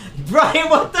 Ryan,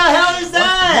 what the hell is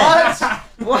that?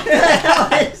 What the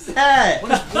hell is that?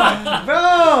 Bro!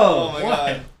 Oh my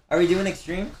god. Are we doing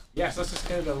extreme? Yes, let's just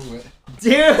get it over with.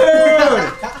 Dude!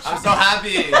 I'm so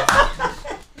happy.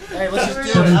 Hey, let's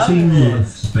just do it. 17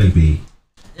 months, baby.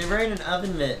 You're wearing an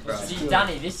oven mitt, bro. See,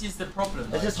 Danny, this is the problem.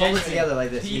 Let's though. just hold it Genuinely, together like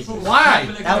this. People, easy. Why?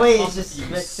 people are That gonna way come it's just for you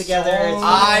mixed so together. It's-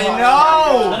 I hard.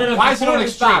 know. I don't know. Why is before it on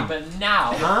was extreme? bad, but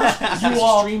now Huh? Is You this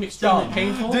are extreme extremely dumb.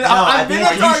 painful? Dude, No, I I've been think-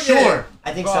 on are you target. sure?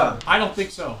 I think Bro. I don't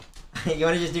think so. so. You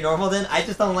want to just do normal then? I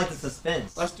just don't like the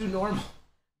suspense. Let's do normal.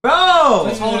 Bro!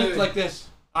 Let's hold it like this.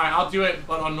 Alright, I'll do it,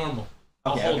 but on normal.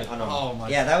 I'll Okay, hold okay, it. on normal. Oh my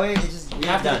Yeah, that way it's just We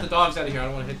have to done. get the dogs out of here. I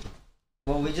don't want to hit them.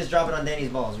 Well, we just drop it on Danny's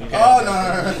balls. We Oh,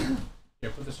 no. Here,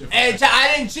 put this here. Hey, chat,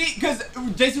 I didn't cheat because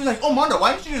JC was like, oh, Mondo,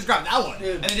 why didn't you just grab that one?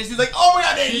 Dude. And then JC was like, oh my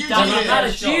god, Danny, you Danny, I'm not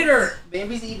a cheated. cheater.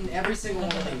 Baby's eating every single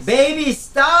one of these. Baby,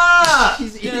 stop!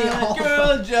 He's eating all of them.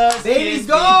 Girl, just Baby, kiss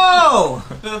go!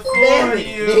 me before Baby,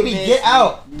 you baby, miss get me.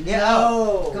 out! Get out!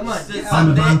 No. Come on, This get out! I'm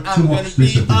Sunday, about to I'm watch gonna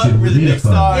this be at the up gym with with the big earphones.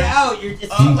 stars. Get out! You're, it's He's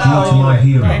too not loud. my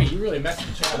hero. Danny, you really messed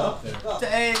the chat up there.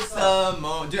 Take some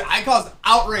more. Dude, I caused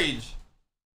outrage.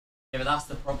 Yeah, but that's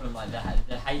the problem. Like the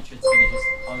hatred's gonna just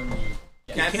only.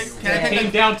 Can I Get take- you. can I It take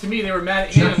came down to me. They were mad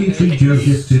at him. Jackie Tree Joe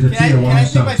gifted a Can I- tier can I 1 take my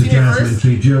sub to teammate Jasmine first?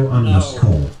 Tree Joe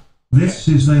 _. This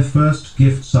is their first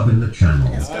gift sub in the channel.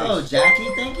 Let's go, Jackie.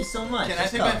 Thank you so much. Can I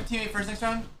Let's take go. my teammate first next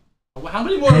round? How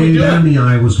many more are we Hey doing? Danny,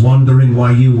 I was wondering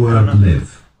why you weren't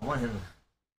live. I want him.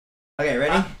 Okay,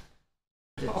 ready?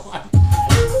 Oh,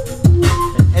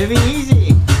 It'll be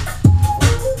easy.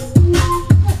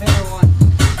 Favorite one.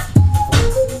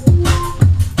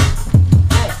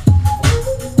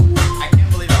 I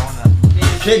can't believe I won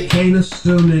that. Should Canis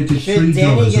donated Should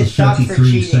Danny get shocked for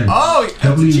cheating? $3.33. Oh, it's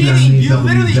W cheating. Danny, You W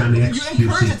literally, Danny, you XQC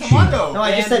encouraged it to cheat. Mondo. No,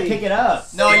 I just said Danny. pick it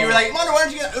up. No, you were like, Mondo, why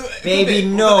don't you get Baby, flip it,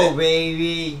 no, flip it.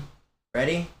 baby.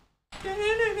 Ready?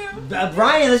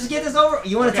 Brian, let's just get this over.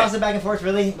 You want to Okay. toss it back and forth,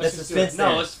 really? The let's just do it. suspense No,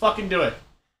 there. let's fucking do it.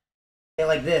 Say it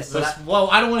like this. So Let's, that, well,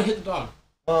 I don't want to hit the dog.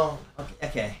 well,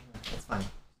 okay, that's fine.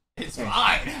 It's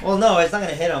fine. Well, no, it's not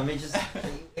gonna hit him. It just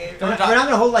we're not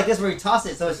gonna hold it like this where we toss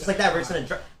it. So it's just like that. We're just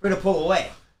gonna we're gonna pull away.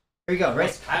 Here we go.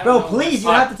 Ready? I don't Bro, know. please, you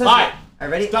Alright, have to touch alright. it. All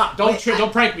right, ready? Stop! Don't Wait,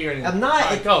 don't prank me or anything. I'm not.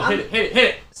 Alright, go. I'm- Hit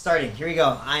it! Starting. Here we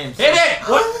go. I am. Hit it!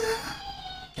 What?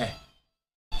 Okay.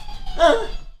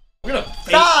 We're gonna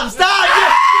Stop! Stop!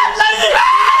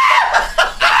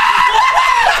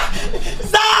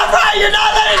 Stop! Right! You're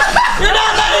not letting it. You're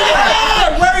not letting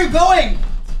it. Where are you going?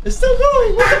 It's still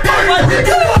going. What the fuck? Why is it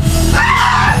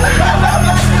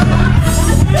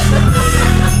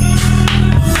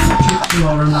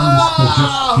Lauren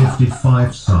Underscore just gifted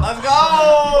 5 subs. Let's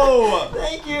go!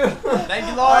 Thank you. Thank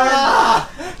you, Lauren.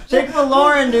 Chick-fil-A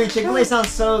Lauren, dude. Chick-fil-A sounds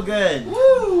so good.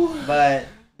 But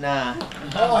nah.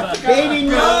 Baby,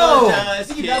 no!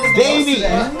 Baby,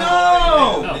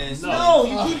 no! No,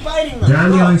 you keep biting them.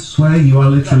 Danny, I swear you are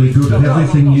literally good at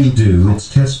everything you do.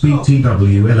 It's Tess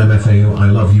BTW LMFAO. I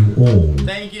love you all.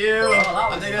 Thank you.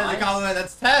 I'll take that as a compliment.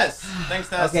 That's Tess. Thanks,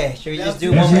 Tess. Okay, should we just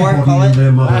do one more? Everybody Call and it?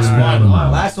 their mother is animal.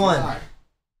 Last one.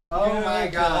 Oh my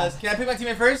god. Can I pick my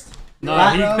teammate first? No,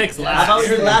 he picks How last. about we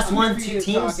do last one? Two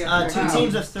teams. Two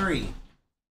teams of 3.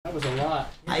 That was a lot.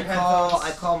 I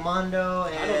call Mondo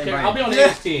and I don't care. Brian. I'll be on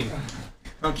Andy's team.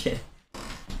 Okay.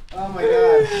 Oh my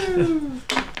god.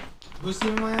 Whose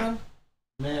team am I on?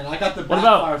 Man, I got the What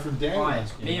about- backfire from Daniel.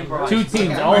 Me and Brian. 2 teams,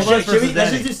 Okay. all of us Let's versus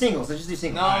just Danny. do singles. Let's just do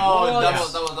singles. No,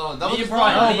 double. Me and is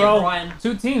Brian. fine. Me bro. and Brian.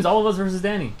 2 teams, all of us versus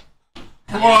Danny.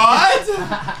 What?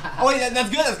 Oh wait, that's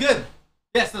good. That's good.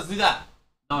 Yes, let's do that.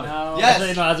 No. Yes. Actually,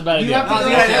 no, that's a bad You idea. have to That's a go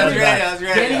good idea. That's a every- great idea. That's a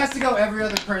great Danny idea. has to go every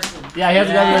other person. Yeah, he has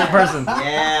to go to the other person.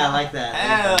 Yeah, I like that.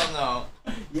 Hell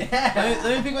no. Yeah.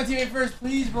 Let me pick my teammate first,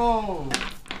 please, bro.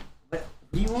 What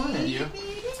do you want? You.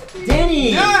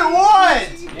 Danny! Dude, what?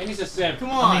 Danny's a simp.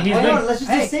 Come on. I mean, Hold been- on, let's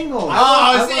just do singles.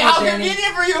 Oh, see how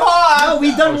convenient for you, huh? No,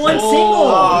 we've done one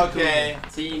Oh, single. okay.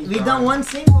 Team. We've done one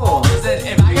single. Listen,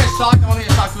 if I get shocked, I want to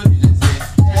get shocked with you. Just see.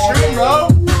 Stream, bro.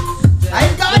 I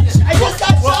just got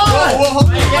shocked. Whoa, hold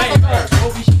on.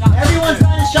 Everyone's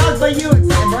gotten shocked by you. It's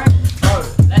Brian.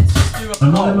 Let's just do a poll.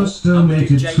 Anonymous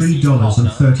donated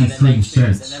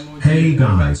 $3.33. Hey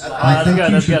guys, I that's think good,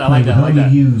 you that's should good, I like play that, I like with that.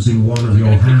 only using one of your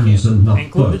hands and not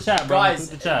Include the both. chat, bro. Guys,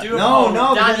 Include the chat. do a No, poll.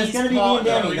 no, because it's Danny's gonna be me and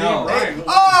partner. Danny. No.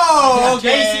 Oh,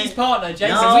 okay. JC's partner. JC's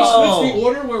No. Can we Oh. switch the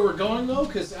order where we're going though?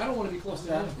 Because I don't want to be close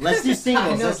to him. Let's do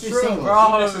singles. Let's do singles.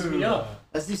 Bro, messes me up.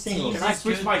 Let's do singles. Can I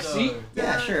switch my seat?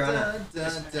 Yeah, sure. Why not?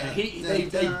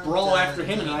 They brawl after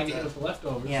him and I get with the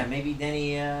leftovers. Yeah, maybe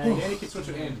Danny. Danny can switch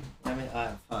with Andy. I mean,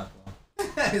 fuck.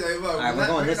 He's like, All right, we're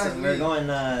going this way. We're going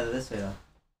this way though.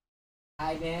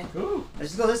 Hi, Dan. Ooh. Let's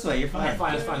just go this way. You're Alright, fine.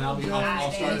 fine, it's fine. I'll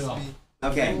start it off.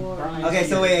 Okay. Okay.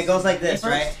 So wait, it goes like this,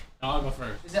 right? I'll go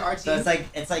first. Is it our So team?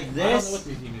 it's like I don't know what this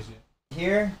the team is yet.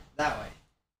 here, that way.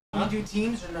 Can we do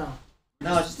teams or no?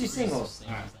 No, just do singles.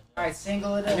 Alright,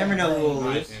 single it You up. never know who will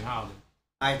Alright, lose. then how then?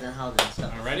 Alright, then how then? So.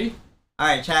 Alright, ready?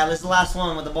 Alright, Chad. This is the last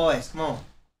one with the boys. Come on.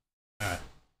 Alright.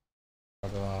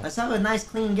 Let's have a nice,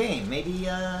 clean game. Maybe you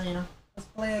know. Let's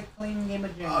play a clean game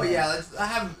of Jenga. Oh yeah, let's. I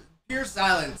have pure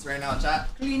silence right now, chat.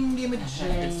 Clean game of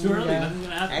Jenga. It's too early. Nothing's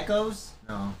gonna happen. Echoes?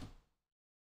 No.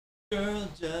 Girl,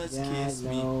 just kiss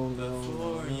me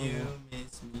before you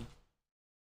miss me.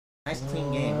 Nice,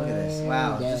 clean game. Look at this.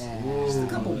 Wow. Just a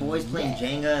couple boys playing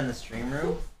Jenga in the stream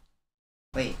room.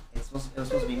 Wait, it was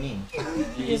supposed to be me.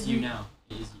 It is you now.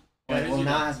 It is you. Well,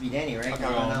 now it has to be Danny, right? Okay,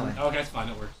 We're going that way. Okay, that's fine.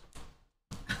 It works.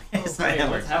 It's not that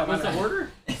works. What's the order?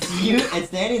 It's you. It's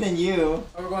Danny, then you,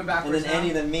 Oh, we're going and backwards then Andy,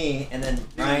 then me, and then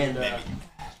Brian. And,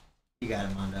 You got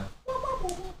it, Mondo.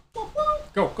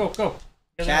 Go, go, go.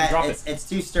 Chat, Drop it. it's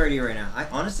too sturdy right now. I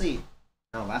honestly,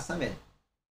 no. Last time it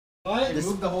What? This-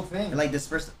 Move the whole thing. like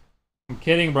dispersed I'm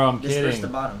kidding, bro. I'm dispersed the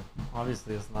kidding. bottom.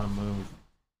 Obviously, it's not a move.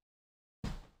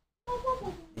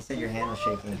 You said your hand was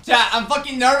shaking. Chat, I'm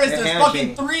fucking nervous. Your There's hand fucking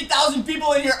shaking. 3,000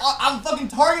 people in here. I'm fucking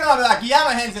targeting on my back. Yeah,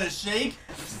 my hand's gonna shake.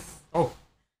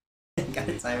 Got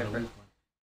it tired for.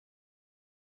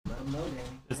 Let him know, Danny.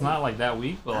 It's not like that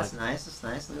weak, but That's like nice. That's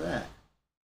nice. Look at that.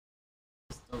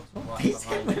 Right He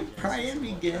said behind when you, Brian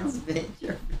begins, bitch,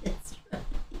 your bitch.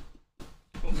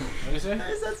 what do you say? Why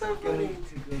is that so funny?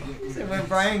 He said when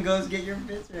Brian goes, get your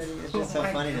bitch ready. It's just so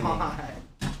funny to me.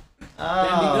 Oh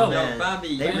go. man,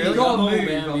 Bambi, they Bambi, really go go.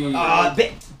 move,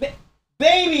 Bambi.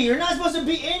 Baby, you're not supposed to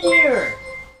be in here.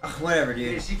 Ugh, whatever,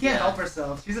 dude. Dude, she can't help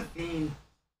herself. She's a fiend.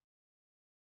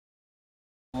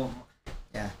 Well,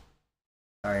 yeah.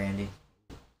 Sorry, Andy.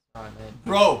 Alright, man.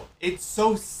 Bro, it's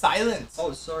so silent.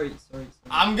 Oh, sorry.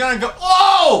 I'm gonna go.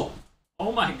 Oh!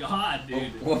 oh my god,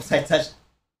 dude. Whoops, I touched.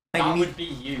 My That knee. would be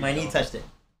you. My knee though. touched it.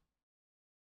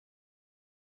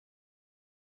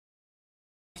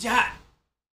 Chat.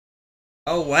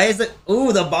 Oh, why is it?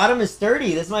 Ooh, the bottom is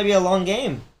sturdy. This might be a long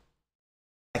game.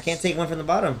 I can't take one from the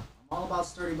bottom. I'm all about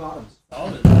sturdy bottoms.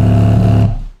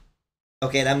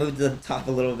 Okay, that moved to the top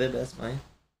a little bit, but that's fine.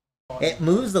 It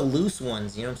moves the loose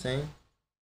ones, you know what I'm saying?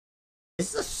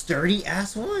 This is a sturdy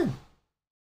ass one.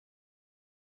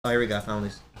 Oh, here we go. I found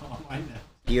loose. Oh, I know.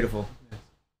 Beautiful.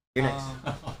 You're next.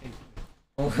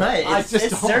 What? I It's, just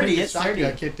it's don't sturdy. get It's shocked. sturdy.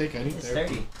 I can't take any It's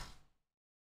therapy.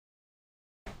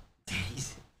 sturdy.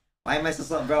 Why am I so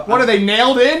slow, bro? What are they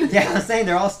nailed in? Yeah, I'm saying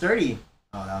they're all sturdy.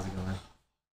 Oh, that was a good one.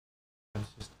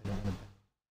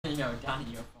 Yo, Danny,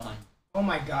 you're fine. Oh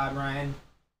my God, Ryan.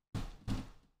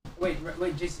 Wait,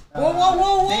 Jason. Whoa, whoa,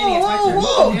 whoa, Danny, it's my whoa, turn.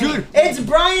 whoa, Danny. dude! It's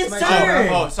Brian's My turn.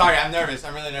 Oh, sorry, I'm nervous.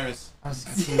 I'm really nervous. I was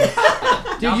confused.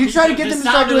 Dude, you try to get them to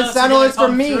start doing sound alerts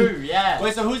for me. Yeah.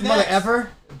 Wait, so who's Mother next?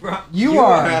 ever. Bro, You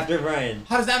are. after Brian.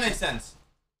 How does that make sense?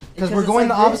 Because we're going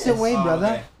the opposite way, Oh, brother.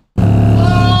 okay.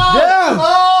 Yeah.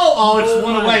 Oh, it's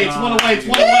one away. It's one away. It's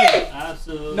one away.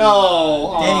 Absolutely.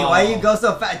 No. Danny, why you go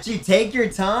so fast? Gee, take your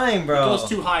time, It bro. goes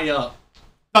too high up.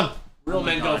 Done. Real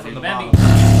men go from the bottom.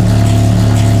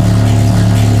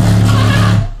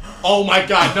 Oh my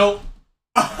God, no.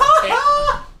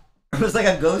 It was like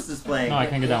a ghost is playing. No, I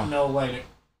can't get down. No way.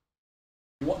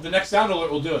 The next sound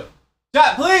alert will do it.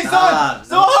 Chat, please, Stop.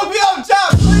 someone hook me up,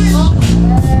 chat, please.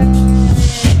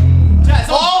 Chat,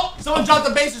 someone drop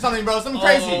the bass or something, bro. Something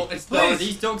crazy. It's Please.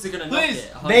 These dogs are gonna knock Please.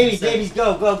 it. 100%. Babies,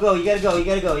 go, go, go. You gotta go, you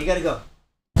gotta go, you gotta go.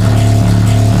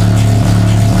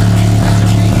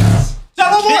 Chat,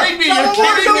 one more. kidding me, Chat, you're one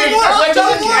more, kidding me. one more. Like, Chat, one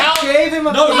doesn't more. count. Gave him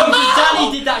a No, because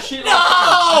Danny did that shit last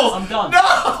time. I'm done. No.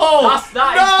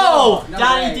 That No. is No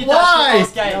Danny way. did Why? that shit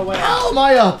last game. No way. How am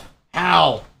I up?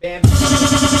 How? Bam.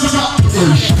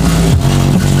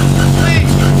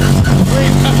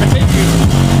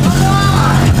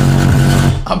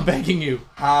 I'm begging you.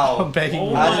 How? I'm begging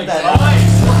you. How did that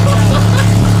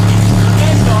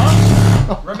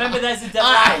Remember, there's a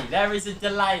delay. There is a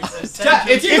delay. So Chat,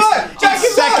 It's keep going. Chat,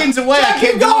 keep seconds going. away. Chat, I can't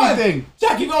keep do going. anything.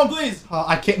 Chat, keep going, please.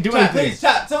 I can't do Chat, anything. please,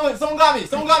 chat. Someone got me.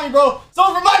 Someone got me, bro.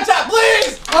 Someone from my chat,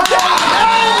 please. I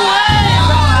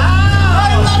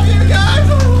love you guys.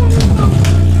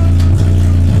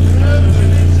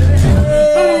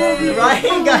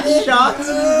 Ryan got shot.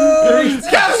 Capture 11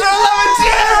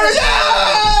 cheers.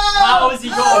 Yeah. how has he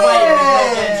got away with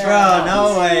not getting Bro, shot?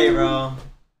 no way, bro.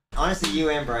 Honestly, you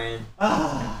and Brian.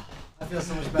 I feel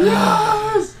so much better.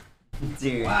 Yes.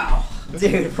 Dude. Wow.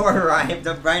 Dude, poor Ryan.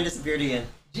 Brian disappeared again.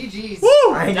 GG's.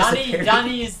 Ryan disappeared.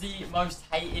 Danny is the most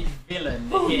hated villain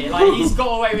here. Like, he's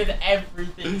got away with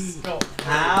everything, Scott.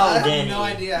 How, I Danny? have no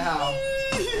idea how.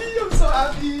 I'm so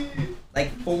happy.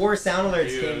 Like 4 sound alerts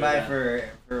Dude, came by yeah.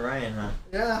 for Ryan, huh?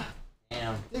 Yeah.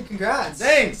 Damn. Dude, congrats.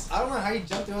 Thanks. I don't know how you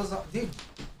jumped those. Dude.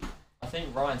 I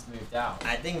think Ryan's moved out.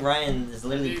 I think Ryan is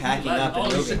literally packing Let- up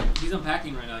and oh, moving. he's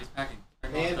unpacking right now. He's packing.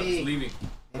 Maybe. He's leaving.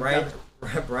 Brian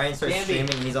starts Bambi.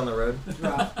 streaming and he's on the road.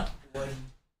 Drop.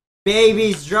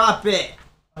 Babies, drop it!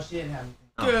 Oh, she didn't have anything.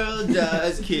 Girl,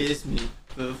 just kiss me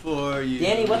before you.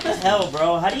 Danny, what the hell,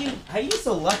 bro? How do you get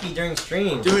so lucky during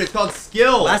streams? Dude, it's called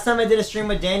skill. Last time I did a stream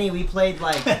with Danny, we played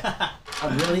like a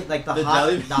really like the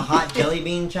hot jelly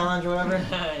bean challenge or whatever.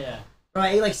 Yeah. Bro, I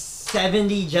ate like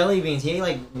 70 jelly beans. He ate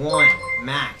like 1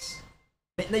 max.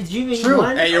 Did you even eat True.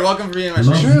 1? Hey, you're welcome for being in my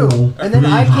Love stream. True. you all. And then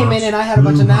Blue I came heart, in and I had a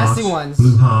bunch blue of nasty heart, ones.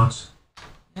 Blue heart.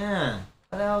 Yeah.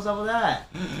 What the hell's up with that?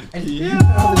 And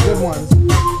all the good ones.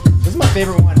 This is my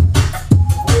favorite one.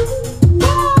 I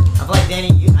feel like Danny,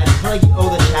 I feel like you owe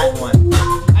the chat one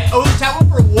I owe the chat one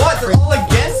for what? They're all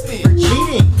against me. for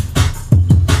cheating.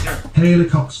 Haley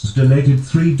Cox donated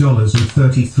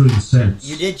 $3.33.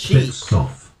 You did cheat. Fixed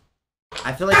off.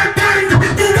 I feel like you,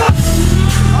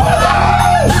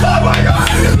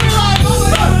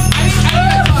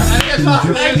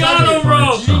 I got him,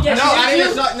 bro. You get No, I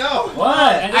didn't suck. No. What?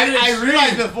 I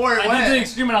realized before it I did the went.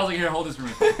 extreme and I was like, here, hold this for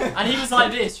me. And he was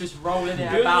like this, just rolling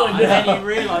it Good about, one, and then yeah. he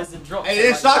realised and dropped It it.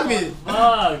 didn't like, shock me.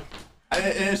 Fuck.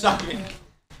 It didn't shock me.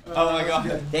 Oh my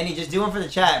god. Danny, just do one for the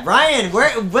chat. Ryan,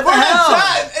 what the For the hell?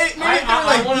 chat, maybe I they're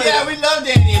like, wanna- yeah, we love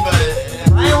Danny, but.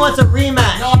 Ryan wants a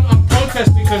rematch. No, I'm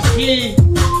protesting because Danny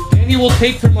will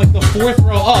take from like the 4th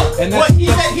row up, and that's What he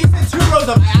said 2 rows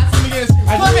up. I asked him to get a stream.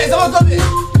 Clip it, someone clip it.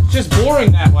 just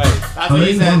boring that way. That's what he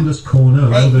Elaine said. Wonders Corner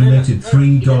donated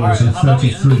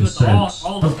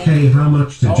 $3.33. Okay, how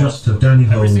much to just have Danny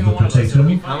hold the potato?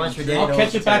 How much for Danny? I'll to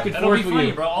catch hold it back and That'll be forth with funny,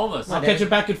 you. bro. All of us. I'll catch it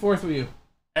back and forth with you.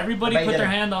 Everybody Everybody put did their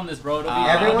it. hand on this, bro. It'll be,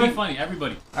 Everyone? it'll be funny.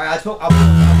 Everybody. Alright,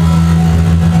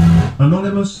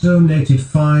 Anonymous donated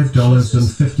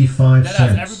 $5.55.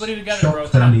 Everybody together, Shock bro.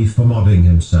 Danny for mobbing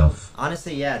himself.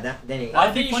 honestly, yeah, Danny.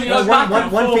 I think you should One- go back one-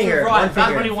 and one forth with finger, Ryan. one finger.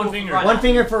 Everybody one finger. Right One now.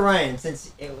 finger for Ryan,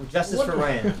 since justice for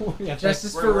Ryan. Yeah,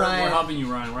 Justice We're, for we're, we're Ryan. helping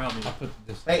you, Ryan. We're helping you. I'll put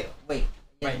this. Wait. Wait,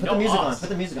 Put the not music on. us. Put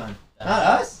the music on. Not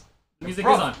us. The music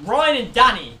Bro, is on. Ryan and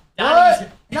Danny. What?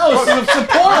 No, some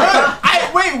support.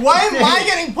 Wait, why am I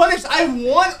getting punished? I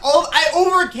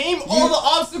overcame all the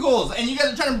obstacles, and you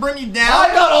guys are trying to bring me down. I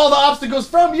got all the obstacles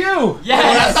from you. Well,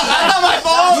 Yes. that's not my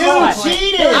fault. You right.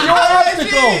 cheated! How did I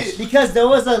obstacles. cheat? Because there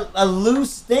was a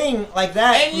loose thing like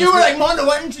that. And you were like, Mondo,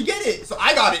 why didn't you get it? So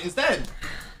I got it instead.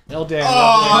 El Dan.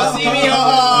 Oh, see me.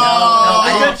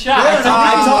 Good shot.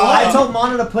 I told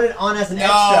Mono to put it on as an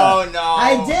extra. No.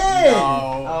 I did.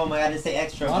 No. Oh my god, I didn't say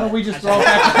extra. Why don't but- we just throw it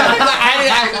back? I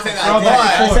didn't actually say I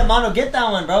that. said, Mono, get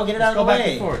that one, bro. Get it out Go of the back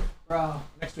and way. forth. Bro.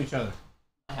 Next to each other.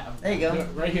 There you go.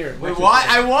 Right here. Wait, what?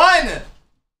 I won.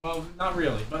 Well, not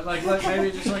really, but like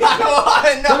maybe just like. I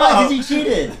won. No. Come on, because you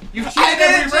cheated. You I cheated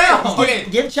didn't every round. cheat. Okay.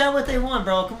 Give chat what they want,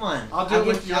 bro. Come on. I'll do it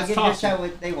with you. I'll Let's give your toss chat it.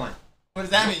 what they want. What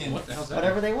does that mean? What the hell's that?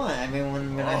 Whatever they want. I mean,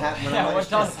 when I have. When Yeah, I'm what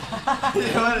does What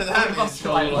does that mean?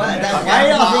 What? That's Okay, why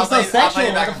y'all I'll being so play sexual. you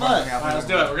What back the and forth. fuck? Okay, Alright, let's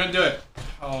do it. We're gonna do it.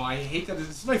 Oh, I hate that. This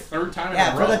is my third time in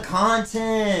Yeah, a for row. the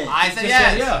content. I said Just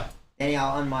yes. yeah. Danny,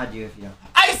 I'll unmod you if you don't.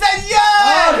 I said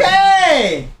yes.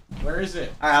 Okay. Where is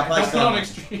it? All right, I'll probably Don't put start. on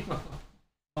extreme.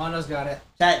 Mono's got it.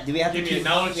 Chat, do we have to Give me keep? a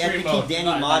no We have to extreme keep mode. Danny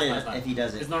Fine, modded fine. if he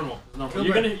does It's it. normal. It's normal.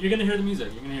 Cooper. You're gonna hear the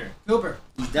music. You're gonna hear it. Cooper.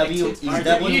 He's W. He's Alright,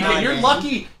 W. Danny, mod, you're man.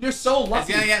 lucky. You're so It's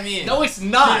lucky. gonna get me. No, it's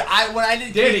Dude, not. when I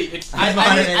did Danny,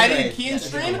 I did anyways. key and Yeah,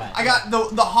 stream. yeah. I got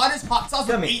the hottest hot sauce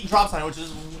with Come here. 8 drops on it, which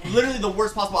is literally the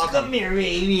worst possible outcome. Come here,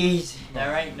 babies.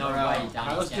 There ain't no way Alright,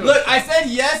 down let's do it. Look, I said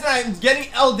yes, and I'm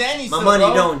getting El Danny. My still, money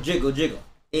bro. don't jiggle, jiggle.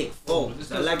 It folds.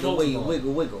 This I like the doesn't way you go.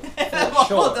 wiggle, wiggle. That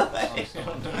Sure. was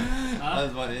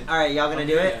funny. All right, y'all gonna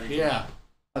do it? Yeah.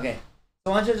 Okay.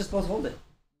 So why don't you just both hold it?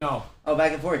 No. Oh,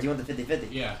 back and forth. You want the 50-50?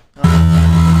 Yeah.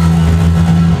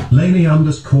 Laney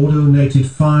 _ donated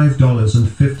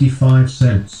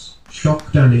 $5.55.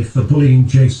 Shock Danny for bullying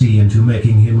JC into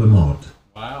making him a mod.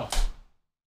 Wow.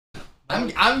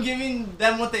 I'm giving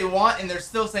them what they want, and they're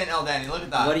still saying El Danny. Look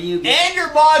at that. What do you get? And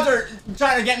your mods are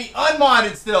trying to get me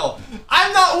unmodded still.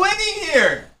 I'm not winning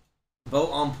here.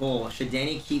 Vote on poll. Should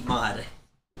Danny keep mod?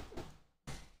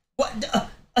 What? Cooper!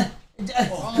 Damn,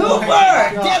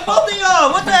 both of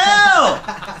y'all! What the hell?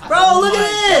 Bro, look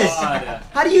at this! God.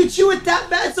 How do you chew it that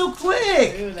bad so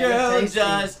quick? Dude, Girl, that's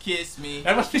just kiss me.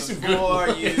 That must be some good before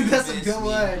wood. you That's a miss good me.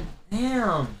 one.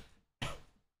 Damn.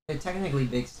 They're technically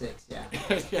big six, yeah.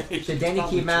 Should Should Danny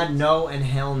keep mad? No and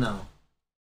hell no.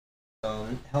 So,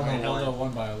 hell Alright, no hell one. no,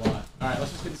 won by a lot. Alright,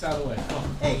 let's just get this out of the way. Come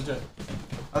on, Hey. let's do it.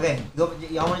 Okay,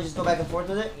 y'all want to just go back and forth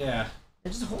with it? Yeah.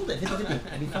 Then just hold it. 50-50.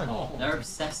 It'd be fun. No. They're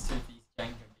obsessed with these Jenga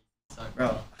beats. So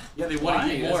Bro, Yeah, they want Why?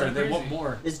 to get That's more. so They want crazy.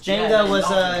 more. this Yeah, Jenga they was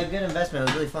love a it. good investment. It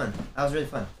was really fun. That was really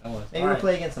fun. That was. Maybe we'll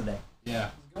play again someday. Yeah.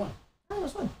 Go on. Oh, it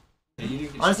was fun. Yeah, you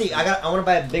didn't get Honestly, I want to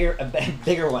buy a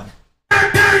bigger one.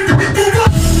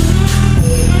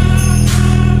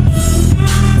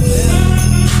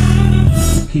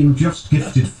 Kim just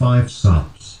gifted 5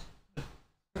 subs.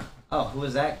 Oh, who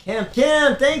was that? Kim.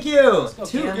 Kim, thank you. go,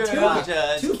 Two, Kim. two, Girl,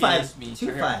 just two kiss fives. me.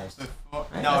 Two fives. Before-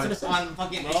 Right, no, that's what it's it on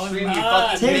fucking No, extreme. it's You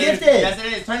not. fucking Tim bitch. gifted. Yes, it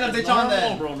is. Turn the It's bitch on normal,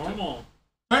 then. bro. Normal.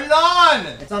 Turn it on.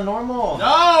 It's on normal.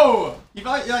 No. You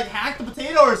like hacked the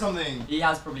potato or something. he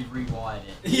has probably rewired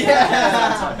it.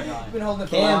 Yeah. You've been holding it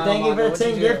for a Kim, while, thank you Mono. for the What'd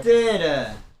 10 you do? gifted.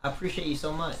 I appreciate you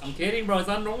so much. I'm kidding, bro. It's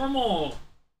not normal.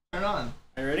 Turn it on.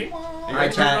 Are you ready? All All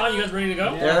right, turn it chat. on. You guys ready to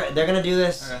go? They're gonna do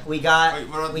this. Okay. We got Wait,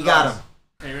 what about we the got dogs? them.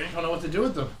 Are you ready? I don't know what to do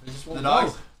with them. They just The won't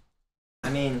dogs. go. I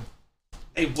mean,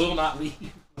 They will not leave.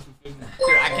 Dude,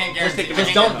 I can't guarantee. take I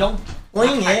just can't don't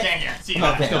fling I it. can't guarantee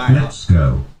that. Okay, all right. Let's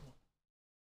go.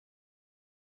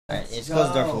 All right, just close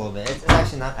the door for a little bit. It's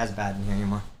actually not as bad in here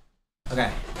anymore.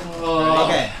 Okay.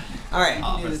 Okay. All right.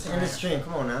 Oh, End the stream.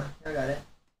 Come on now. Y'all got it.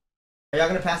 Are y'all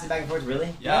gonna pass it back and forth?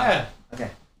 Really? Yeah. Okay.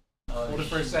 Hold it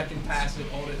for a second, pass it,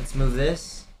 hold it. Let's move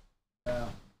this. Well,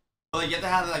 you have to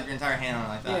have like your entire hand on it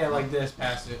like that. Yeah, like this,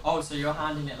 pass it. Oh, so you're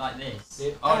handing it like this?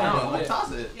 Oh Yeah, no, we'll yeah.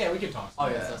 toss it. Yeah, we can toss it. Oh,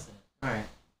 Yeah. yes, that's it. All right.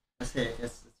 Let's hit it.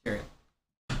 Let's hear it.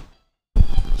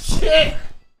 Shit!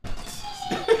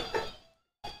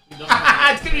 You don't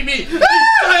It's gonna be me! It's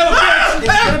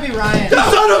gonna be Ryan.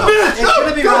 Son of a bitch! It's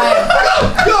gonna be Ryan.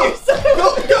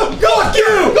 Go,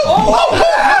 you!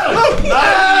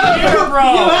 Here, bro.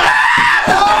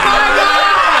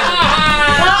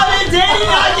 How did Danny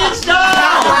not get shot?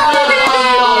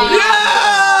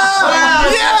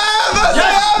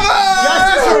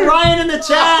 Justice for Ryan in the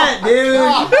chat, dude.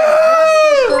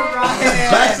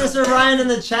 Justice for Ryan in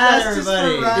the chat, Justice for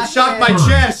everybody. Ryan. Shot my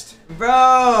chest! I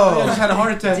Bro. just had a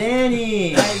heart attack.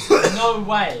 Danny. No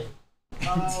way.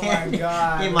 Oh my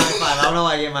god. Give my 5. I don't know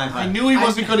why I gave my 5. I knew he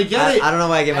wasn't gonna get it. I don't know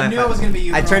why I gave my I knew 5. it was gonna be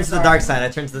you. I bro. turned to the Sorry. dark side. I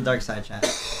turned to the dark side, chat.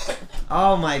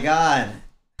 Oh my god.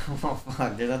 Oh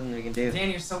fuck. There's nothing we can do. Dan,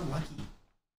 you're so lucky.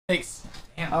 Thanks.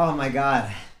 Oh my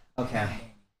god. Okay.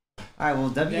 Alright, well,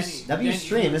 W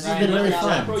stream. This has been really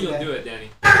fun. Bro, you'll do it, Danny.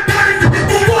 Oh,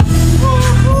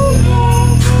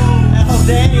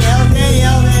 Danny, oh, Danny,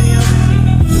 oh, Danny, oh,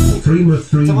 Danny. 3 with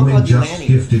 3 Someone win called you just Lanny.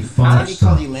 gifted 5 Danny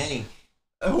called you subs. Lanny.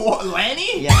 What,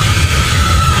 Lanny? Yeah.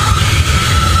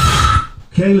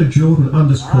 Kayla Jordan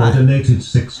 _ donated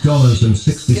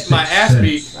 $6.66. Get my ass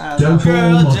beat. Don't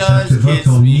Girl, all mods have to just vote kiss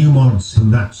on me. new mods,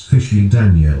 and that's fishy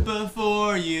Daniel.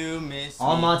 Before you miss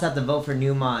All me. mods have to vote for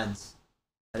new mods.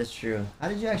 That is true. How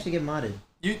did you actually get modded?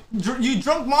 You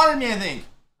drunk modded me, I think.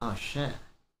 Oh shit.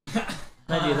 How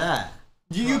did I do that?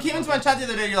 You came into my chat the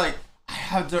other day. You're like, I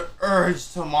have the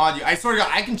urge to mod you. I swear to God,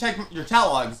 I can check your chat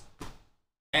logs,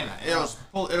 and it'll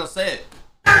say it.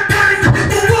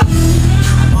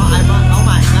 Oh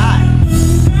my god.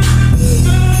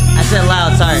 I said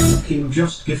loud, sorry. Kim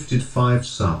just gifted 5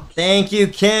 subs. Thank you,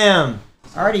 Kim.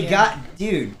 Already got,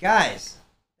 dude, guys.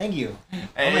 Thank you. Hey,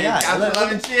 oh my god. Captain Look,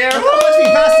 Lemon Cheer. look how much we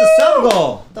passed the sub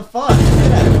goal. What the fuck? Look at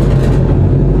that.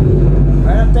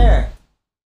 Right up there.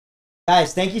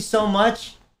 Guys, thank you so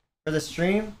much for the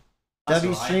stream. That's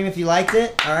W alright. stream if you liked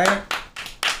it. Alright.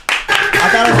 I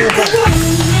thought it was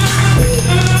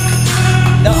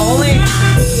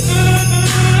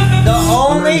the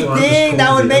only thing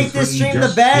that would make this stream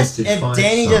the best if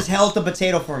Danny just held the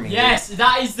potato for me. Yes,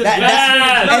 that is the That-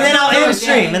 best. and then I'll end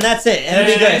stream, and that's it. It'll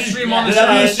be good. Stream on the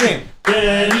W side. stream.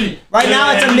 Right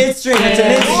now it's a midstream. It's a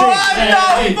What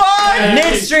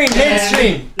midstream.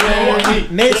 the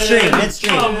fuck? Midstream.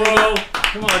 Midstream. Come on, bro.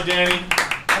 Come on, Danny.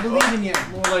 I believe in you.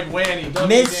 More like Wanny.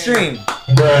 Midstream.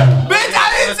 Bitch,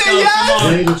 I didn't say yes.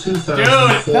 Kayla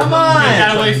 2004 come on. Get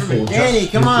that away from me. just Danny,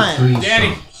 come gifted on. 3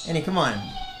 Danny. subs. Danny, come on.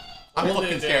 I'm Hold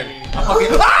fucking it, scared. Danny. I'm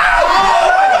fucking. Let's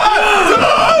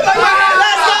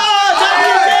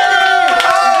go!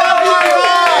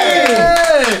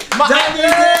 W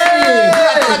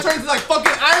I turned into like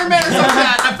fucking Iron Man or something.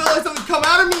 I felt like something come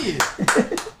out of me.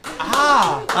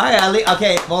 Alright,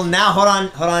 okay, well now, hold on.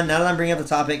 Now that I'm bringing up the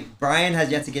topic, Brian has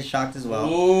yet to get shocked as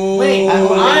well. Wait,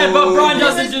 Brian, but Brian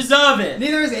doesn't deserve it.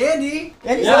 neither is Andy.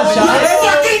 And he's not shocked.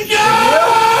 Fucking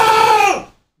go!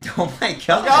 Oh my god. It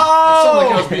sounded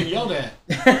like I was being yelled at.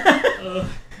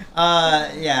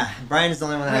 Yeah, Brian is the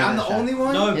only one that Wait, hasn't I'm the got only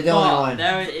one? No, You're the only but one.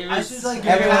 there it I was. should like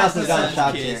Everyone get else has gotten past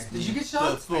shocked this. here. Did you get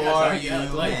shocked? Before you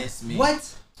miss me.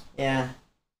 What? Yeah.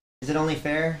 Is it only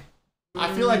fair?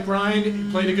 I feel like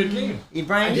Brian played a good game.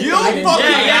 Brian, You I fucking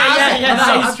Yeah,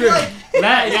 that is true.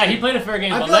 Yeah, he played a fair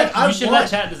game, I but feel like you I've should won. let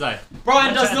chat decide.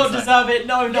 Brian Let does chat not decide. deserve it.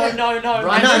 No. No,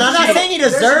 I'm not saying he There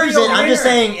should deserves be a it. I'm just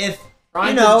winner. saying if,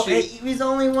 Brian you know, didn't cheat. he's the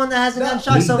only one that hasn't gotten Leave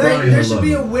shocked so Brian far. There should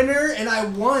be a alone. winner, and I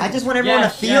won. I just want everyone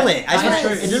Yes, to feel yes. it. I just That's want,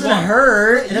 true. it You doesn't won.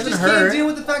 hurt. It You doesn't just can't hurt. deal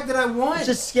with the fact that I won. It's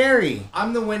just scary.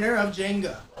 I'm the winner of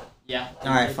Jenga. Yeah.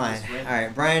 Alright, fine.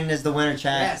 Alright, Brian is the winner,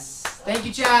 chat. Yes. Thank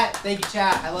you, chat. Thank you,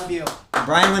 chat. I love you.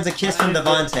 Brian wins a kiss from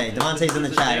Devontae. Devontae's in the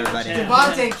chat, everybody.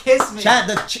 Devontae, kiss me. Chat,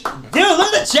 dude,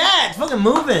 look at the chat. It's fucking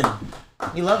moving.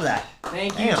 We love that.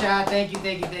 Thank you, Damn. chat. Thank you.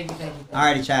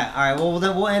 Alrighty, chat. Alright, well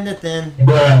then we'll end it then.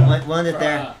 We'll end it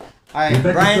there. Alright,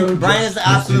 Rebecca Brian Jones is the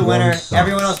absolute gifted winner. 1 sub.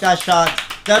 Everyone else got shocked.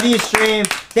 W stream.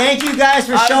 Thank you guys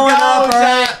for Let's showing go, up,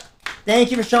 alright? chat. Thank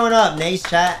you for showing up. Nice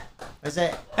chat. What's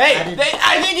it? Hey, Added-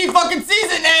 I think you fucking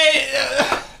seasoned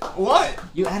it. What?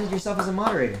 You added yourself as a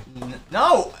moderator.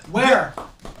 No. Where?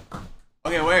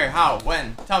 Okay, where? How?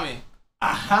 When? Tell me.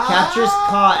 Captures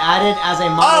caught added as a Oh,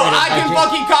 moderator. I by can J-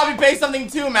 fucking copy paste something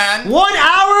too, man. 1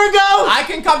 hour ago? I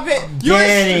can copy paste.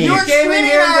 Danny. You were You came in streaming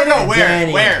here an hour and ago. did it.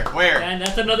 Where? Danny. Where? And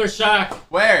that's another shock.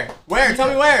 Where? Tell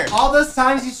me where. All those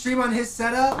times you stream on his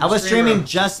setup. I was streaming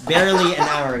just barely an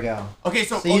hour ago. Okay,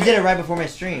 so So you did it right before my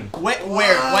stream. Where? Whoa,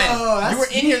 When? that's You were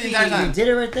in here the entire sneaky. You time. did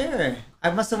it right there. I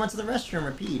must have went to the restroom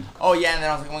or peed. Oh yeah, and then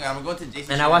I was like, oh my god, I'm going to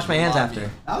Jason's. And I washed my hands after.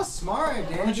 That was smart,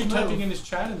 Dan. Why aren't you typing in his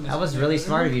chat in this? That was really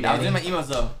smart of you, I was doing Danny. my emails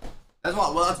though. That's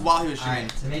while he was streaming.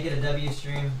 Alright, to make it a W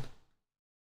stream.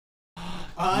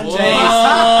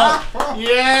 Whoa.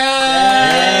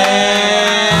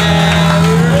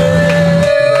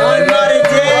 Unmodded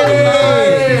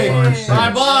Danny!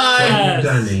 Bye-bye.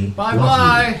 Danny,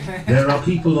 Bye-bye. there are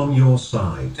people on your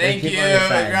side. Thank you. people on your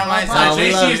side. You're on my Oh, side. we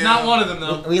JC love is you. not one of them,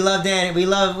 though. We love Danny. We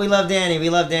love Danny. We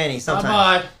love Danny.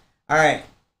 Sometimes. Bye-bye. Alright.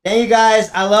 Thank you guys.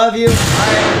 I love you.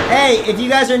 Alright. Hey, if you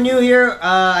guys are new here,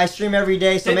 I stream every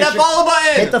day, so Hit make that sure follow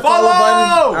button. hit the follow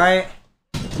button. Alright.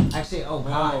 Actually, oh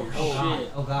god. Oh, god.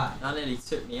 shit. Oh god. That nearly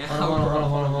took me out. Hold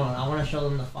on. I want to show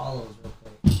them the follows real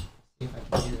quick. See if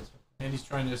I can do this. Andy's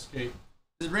trying to escape.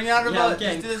 Just bring it out of Yeah, I'm the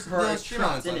getting just do this stream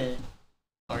on trapped in it.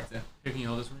 Hey, can you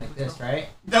hold this Like this, right?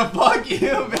 The fuck you,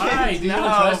 bitch. Why? Do you no,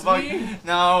 not trust fuck, me?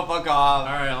 No, fuck off.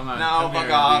 Alright, I'm not. No, Come fuck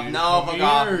here, off. dude. No, Come fuck here,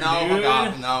 off. No, dude. fuck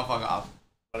off. No, fuck off.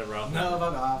 Whatever, I'll No,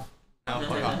 fuck off. No,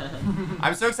 fuck off.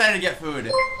 I'm so excited to get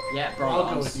food. Yeah, bro, I'll go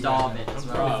I'm with you starving guys. as I'm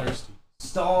well. probably thirsty.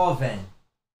 Starving.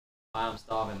 I'm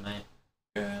starving, mate.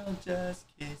 Girl, just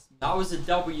kiss me. That was a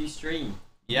W stream.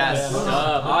 Yes.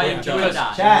 Yeah. I enjoyed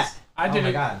that. Chat. I Oh did my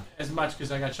it God. as much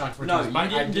because I got shocked 4 No, times. you but I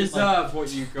didn't did, deserve what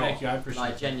you got. Thank you, I appreciate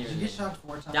Like, it. You genuinely. get shocked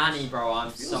 4 times. Danny, bro,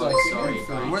 I'm so like you sorry, did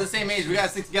bro. We're the same age. We gotta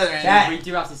stick together, Andy. Chat. We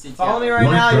do have to see Follow me together.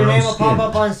 right now. Your brown name will pop skin.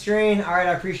 up on screen. All right,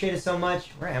 I appreciate it so much.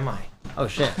 Where am I? Oh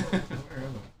shit.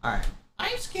 All right.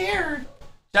 I'm scared.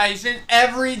 Chat, you should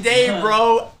every day,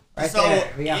 bro. Right so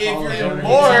there. We got if followers you're over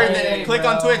bored, here. then Hey, click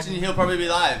on bro. Twitch and he'll probably be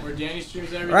live. Where Danny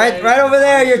streams every day. Right over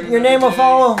there. I Your stream name every will day.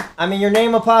 follow. I mean, your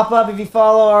name will pop up if you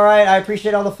follow. All right. I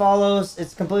appreciate all the follows.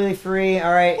 It's completely free.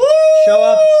 All right.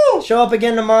 Show up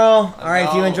again tomorrow. All right.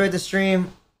 If you go. enjoyed the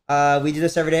stream, we do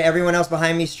this every day. Everyone else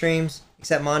behind me streams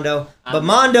except Mondo. But And-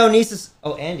 Mondo needs to.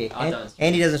 Oh, Andy. I don't stream.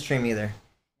 Andy doesn't stream either.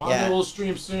 Mondo Yeah. will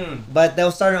stream soon. But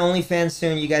they'll start an OnlyFans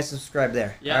soon. You guys subscribe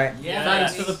there. Yeah. All right. Yes.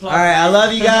 Thanks for the plug. All right. I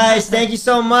love you guys. Thank you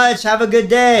so much. Have a good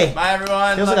day. Bye,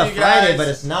 everyone. Feels Love like a you Friday, guys. but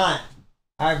it's not.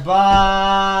 All right.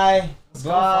 Bye.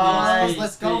 Bye.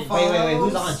 Let's go, Wait, wait.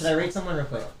 Who's folks. on? Should I rate someone real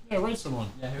quick? Yeah, rate someone.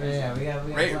 Yeah, who is it? We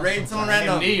got. Rate someone Hey,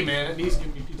 random. knee, man. That knee's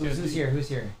giving me PTSD. Who's here? Who's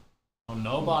here? Oh,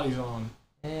 nobody's on.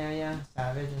 Yeah.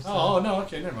 Savage and stuff. Oh, no,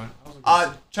 okay, never mind. I was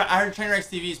like, I heard Trainwreck's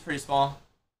TV is pretty small.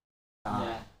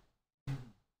 Yeah.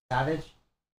 Savage.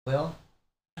 Will.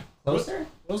 Closer.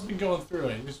 Will's been going through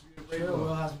it. Just rate Sure, Will.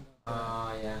 Will has.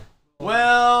 Oh yeah.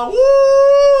 Well,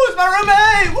 woo! It's my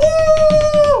roommate!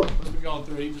 Woo! Will's been going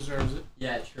through it. He deserves it.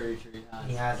 Yeah, true. He has.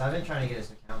 He has. I've been trying to get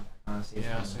his account back. Honestly. It's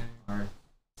Yeah, been same. hard.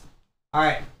 All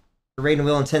right. We're rating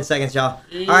Will in 10 seconds, y'all.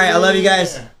 All right. I love you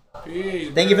guys.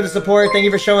 Peace, Thank you for the bro. support. Thank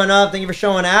you for showing up. Thank you for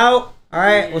showing out. All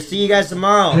right. We'll see you guys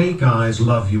tomorrow. Hey guys,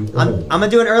 love you all. I'm gonna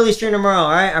do an early stream tomorrow. All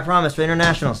right. I promise for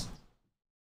internationals.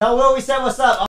 Tell Will we said what's up.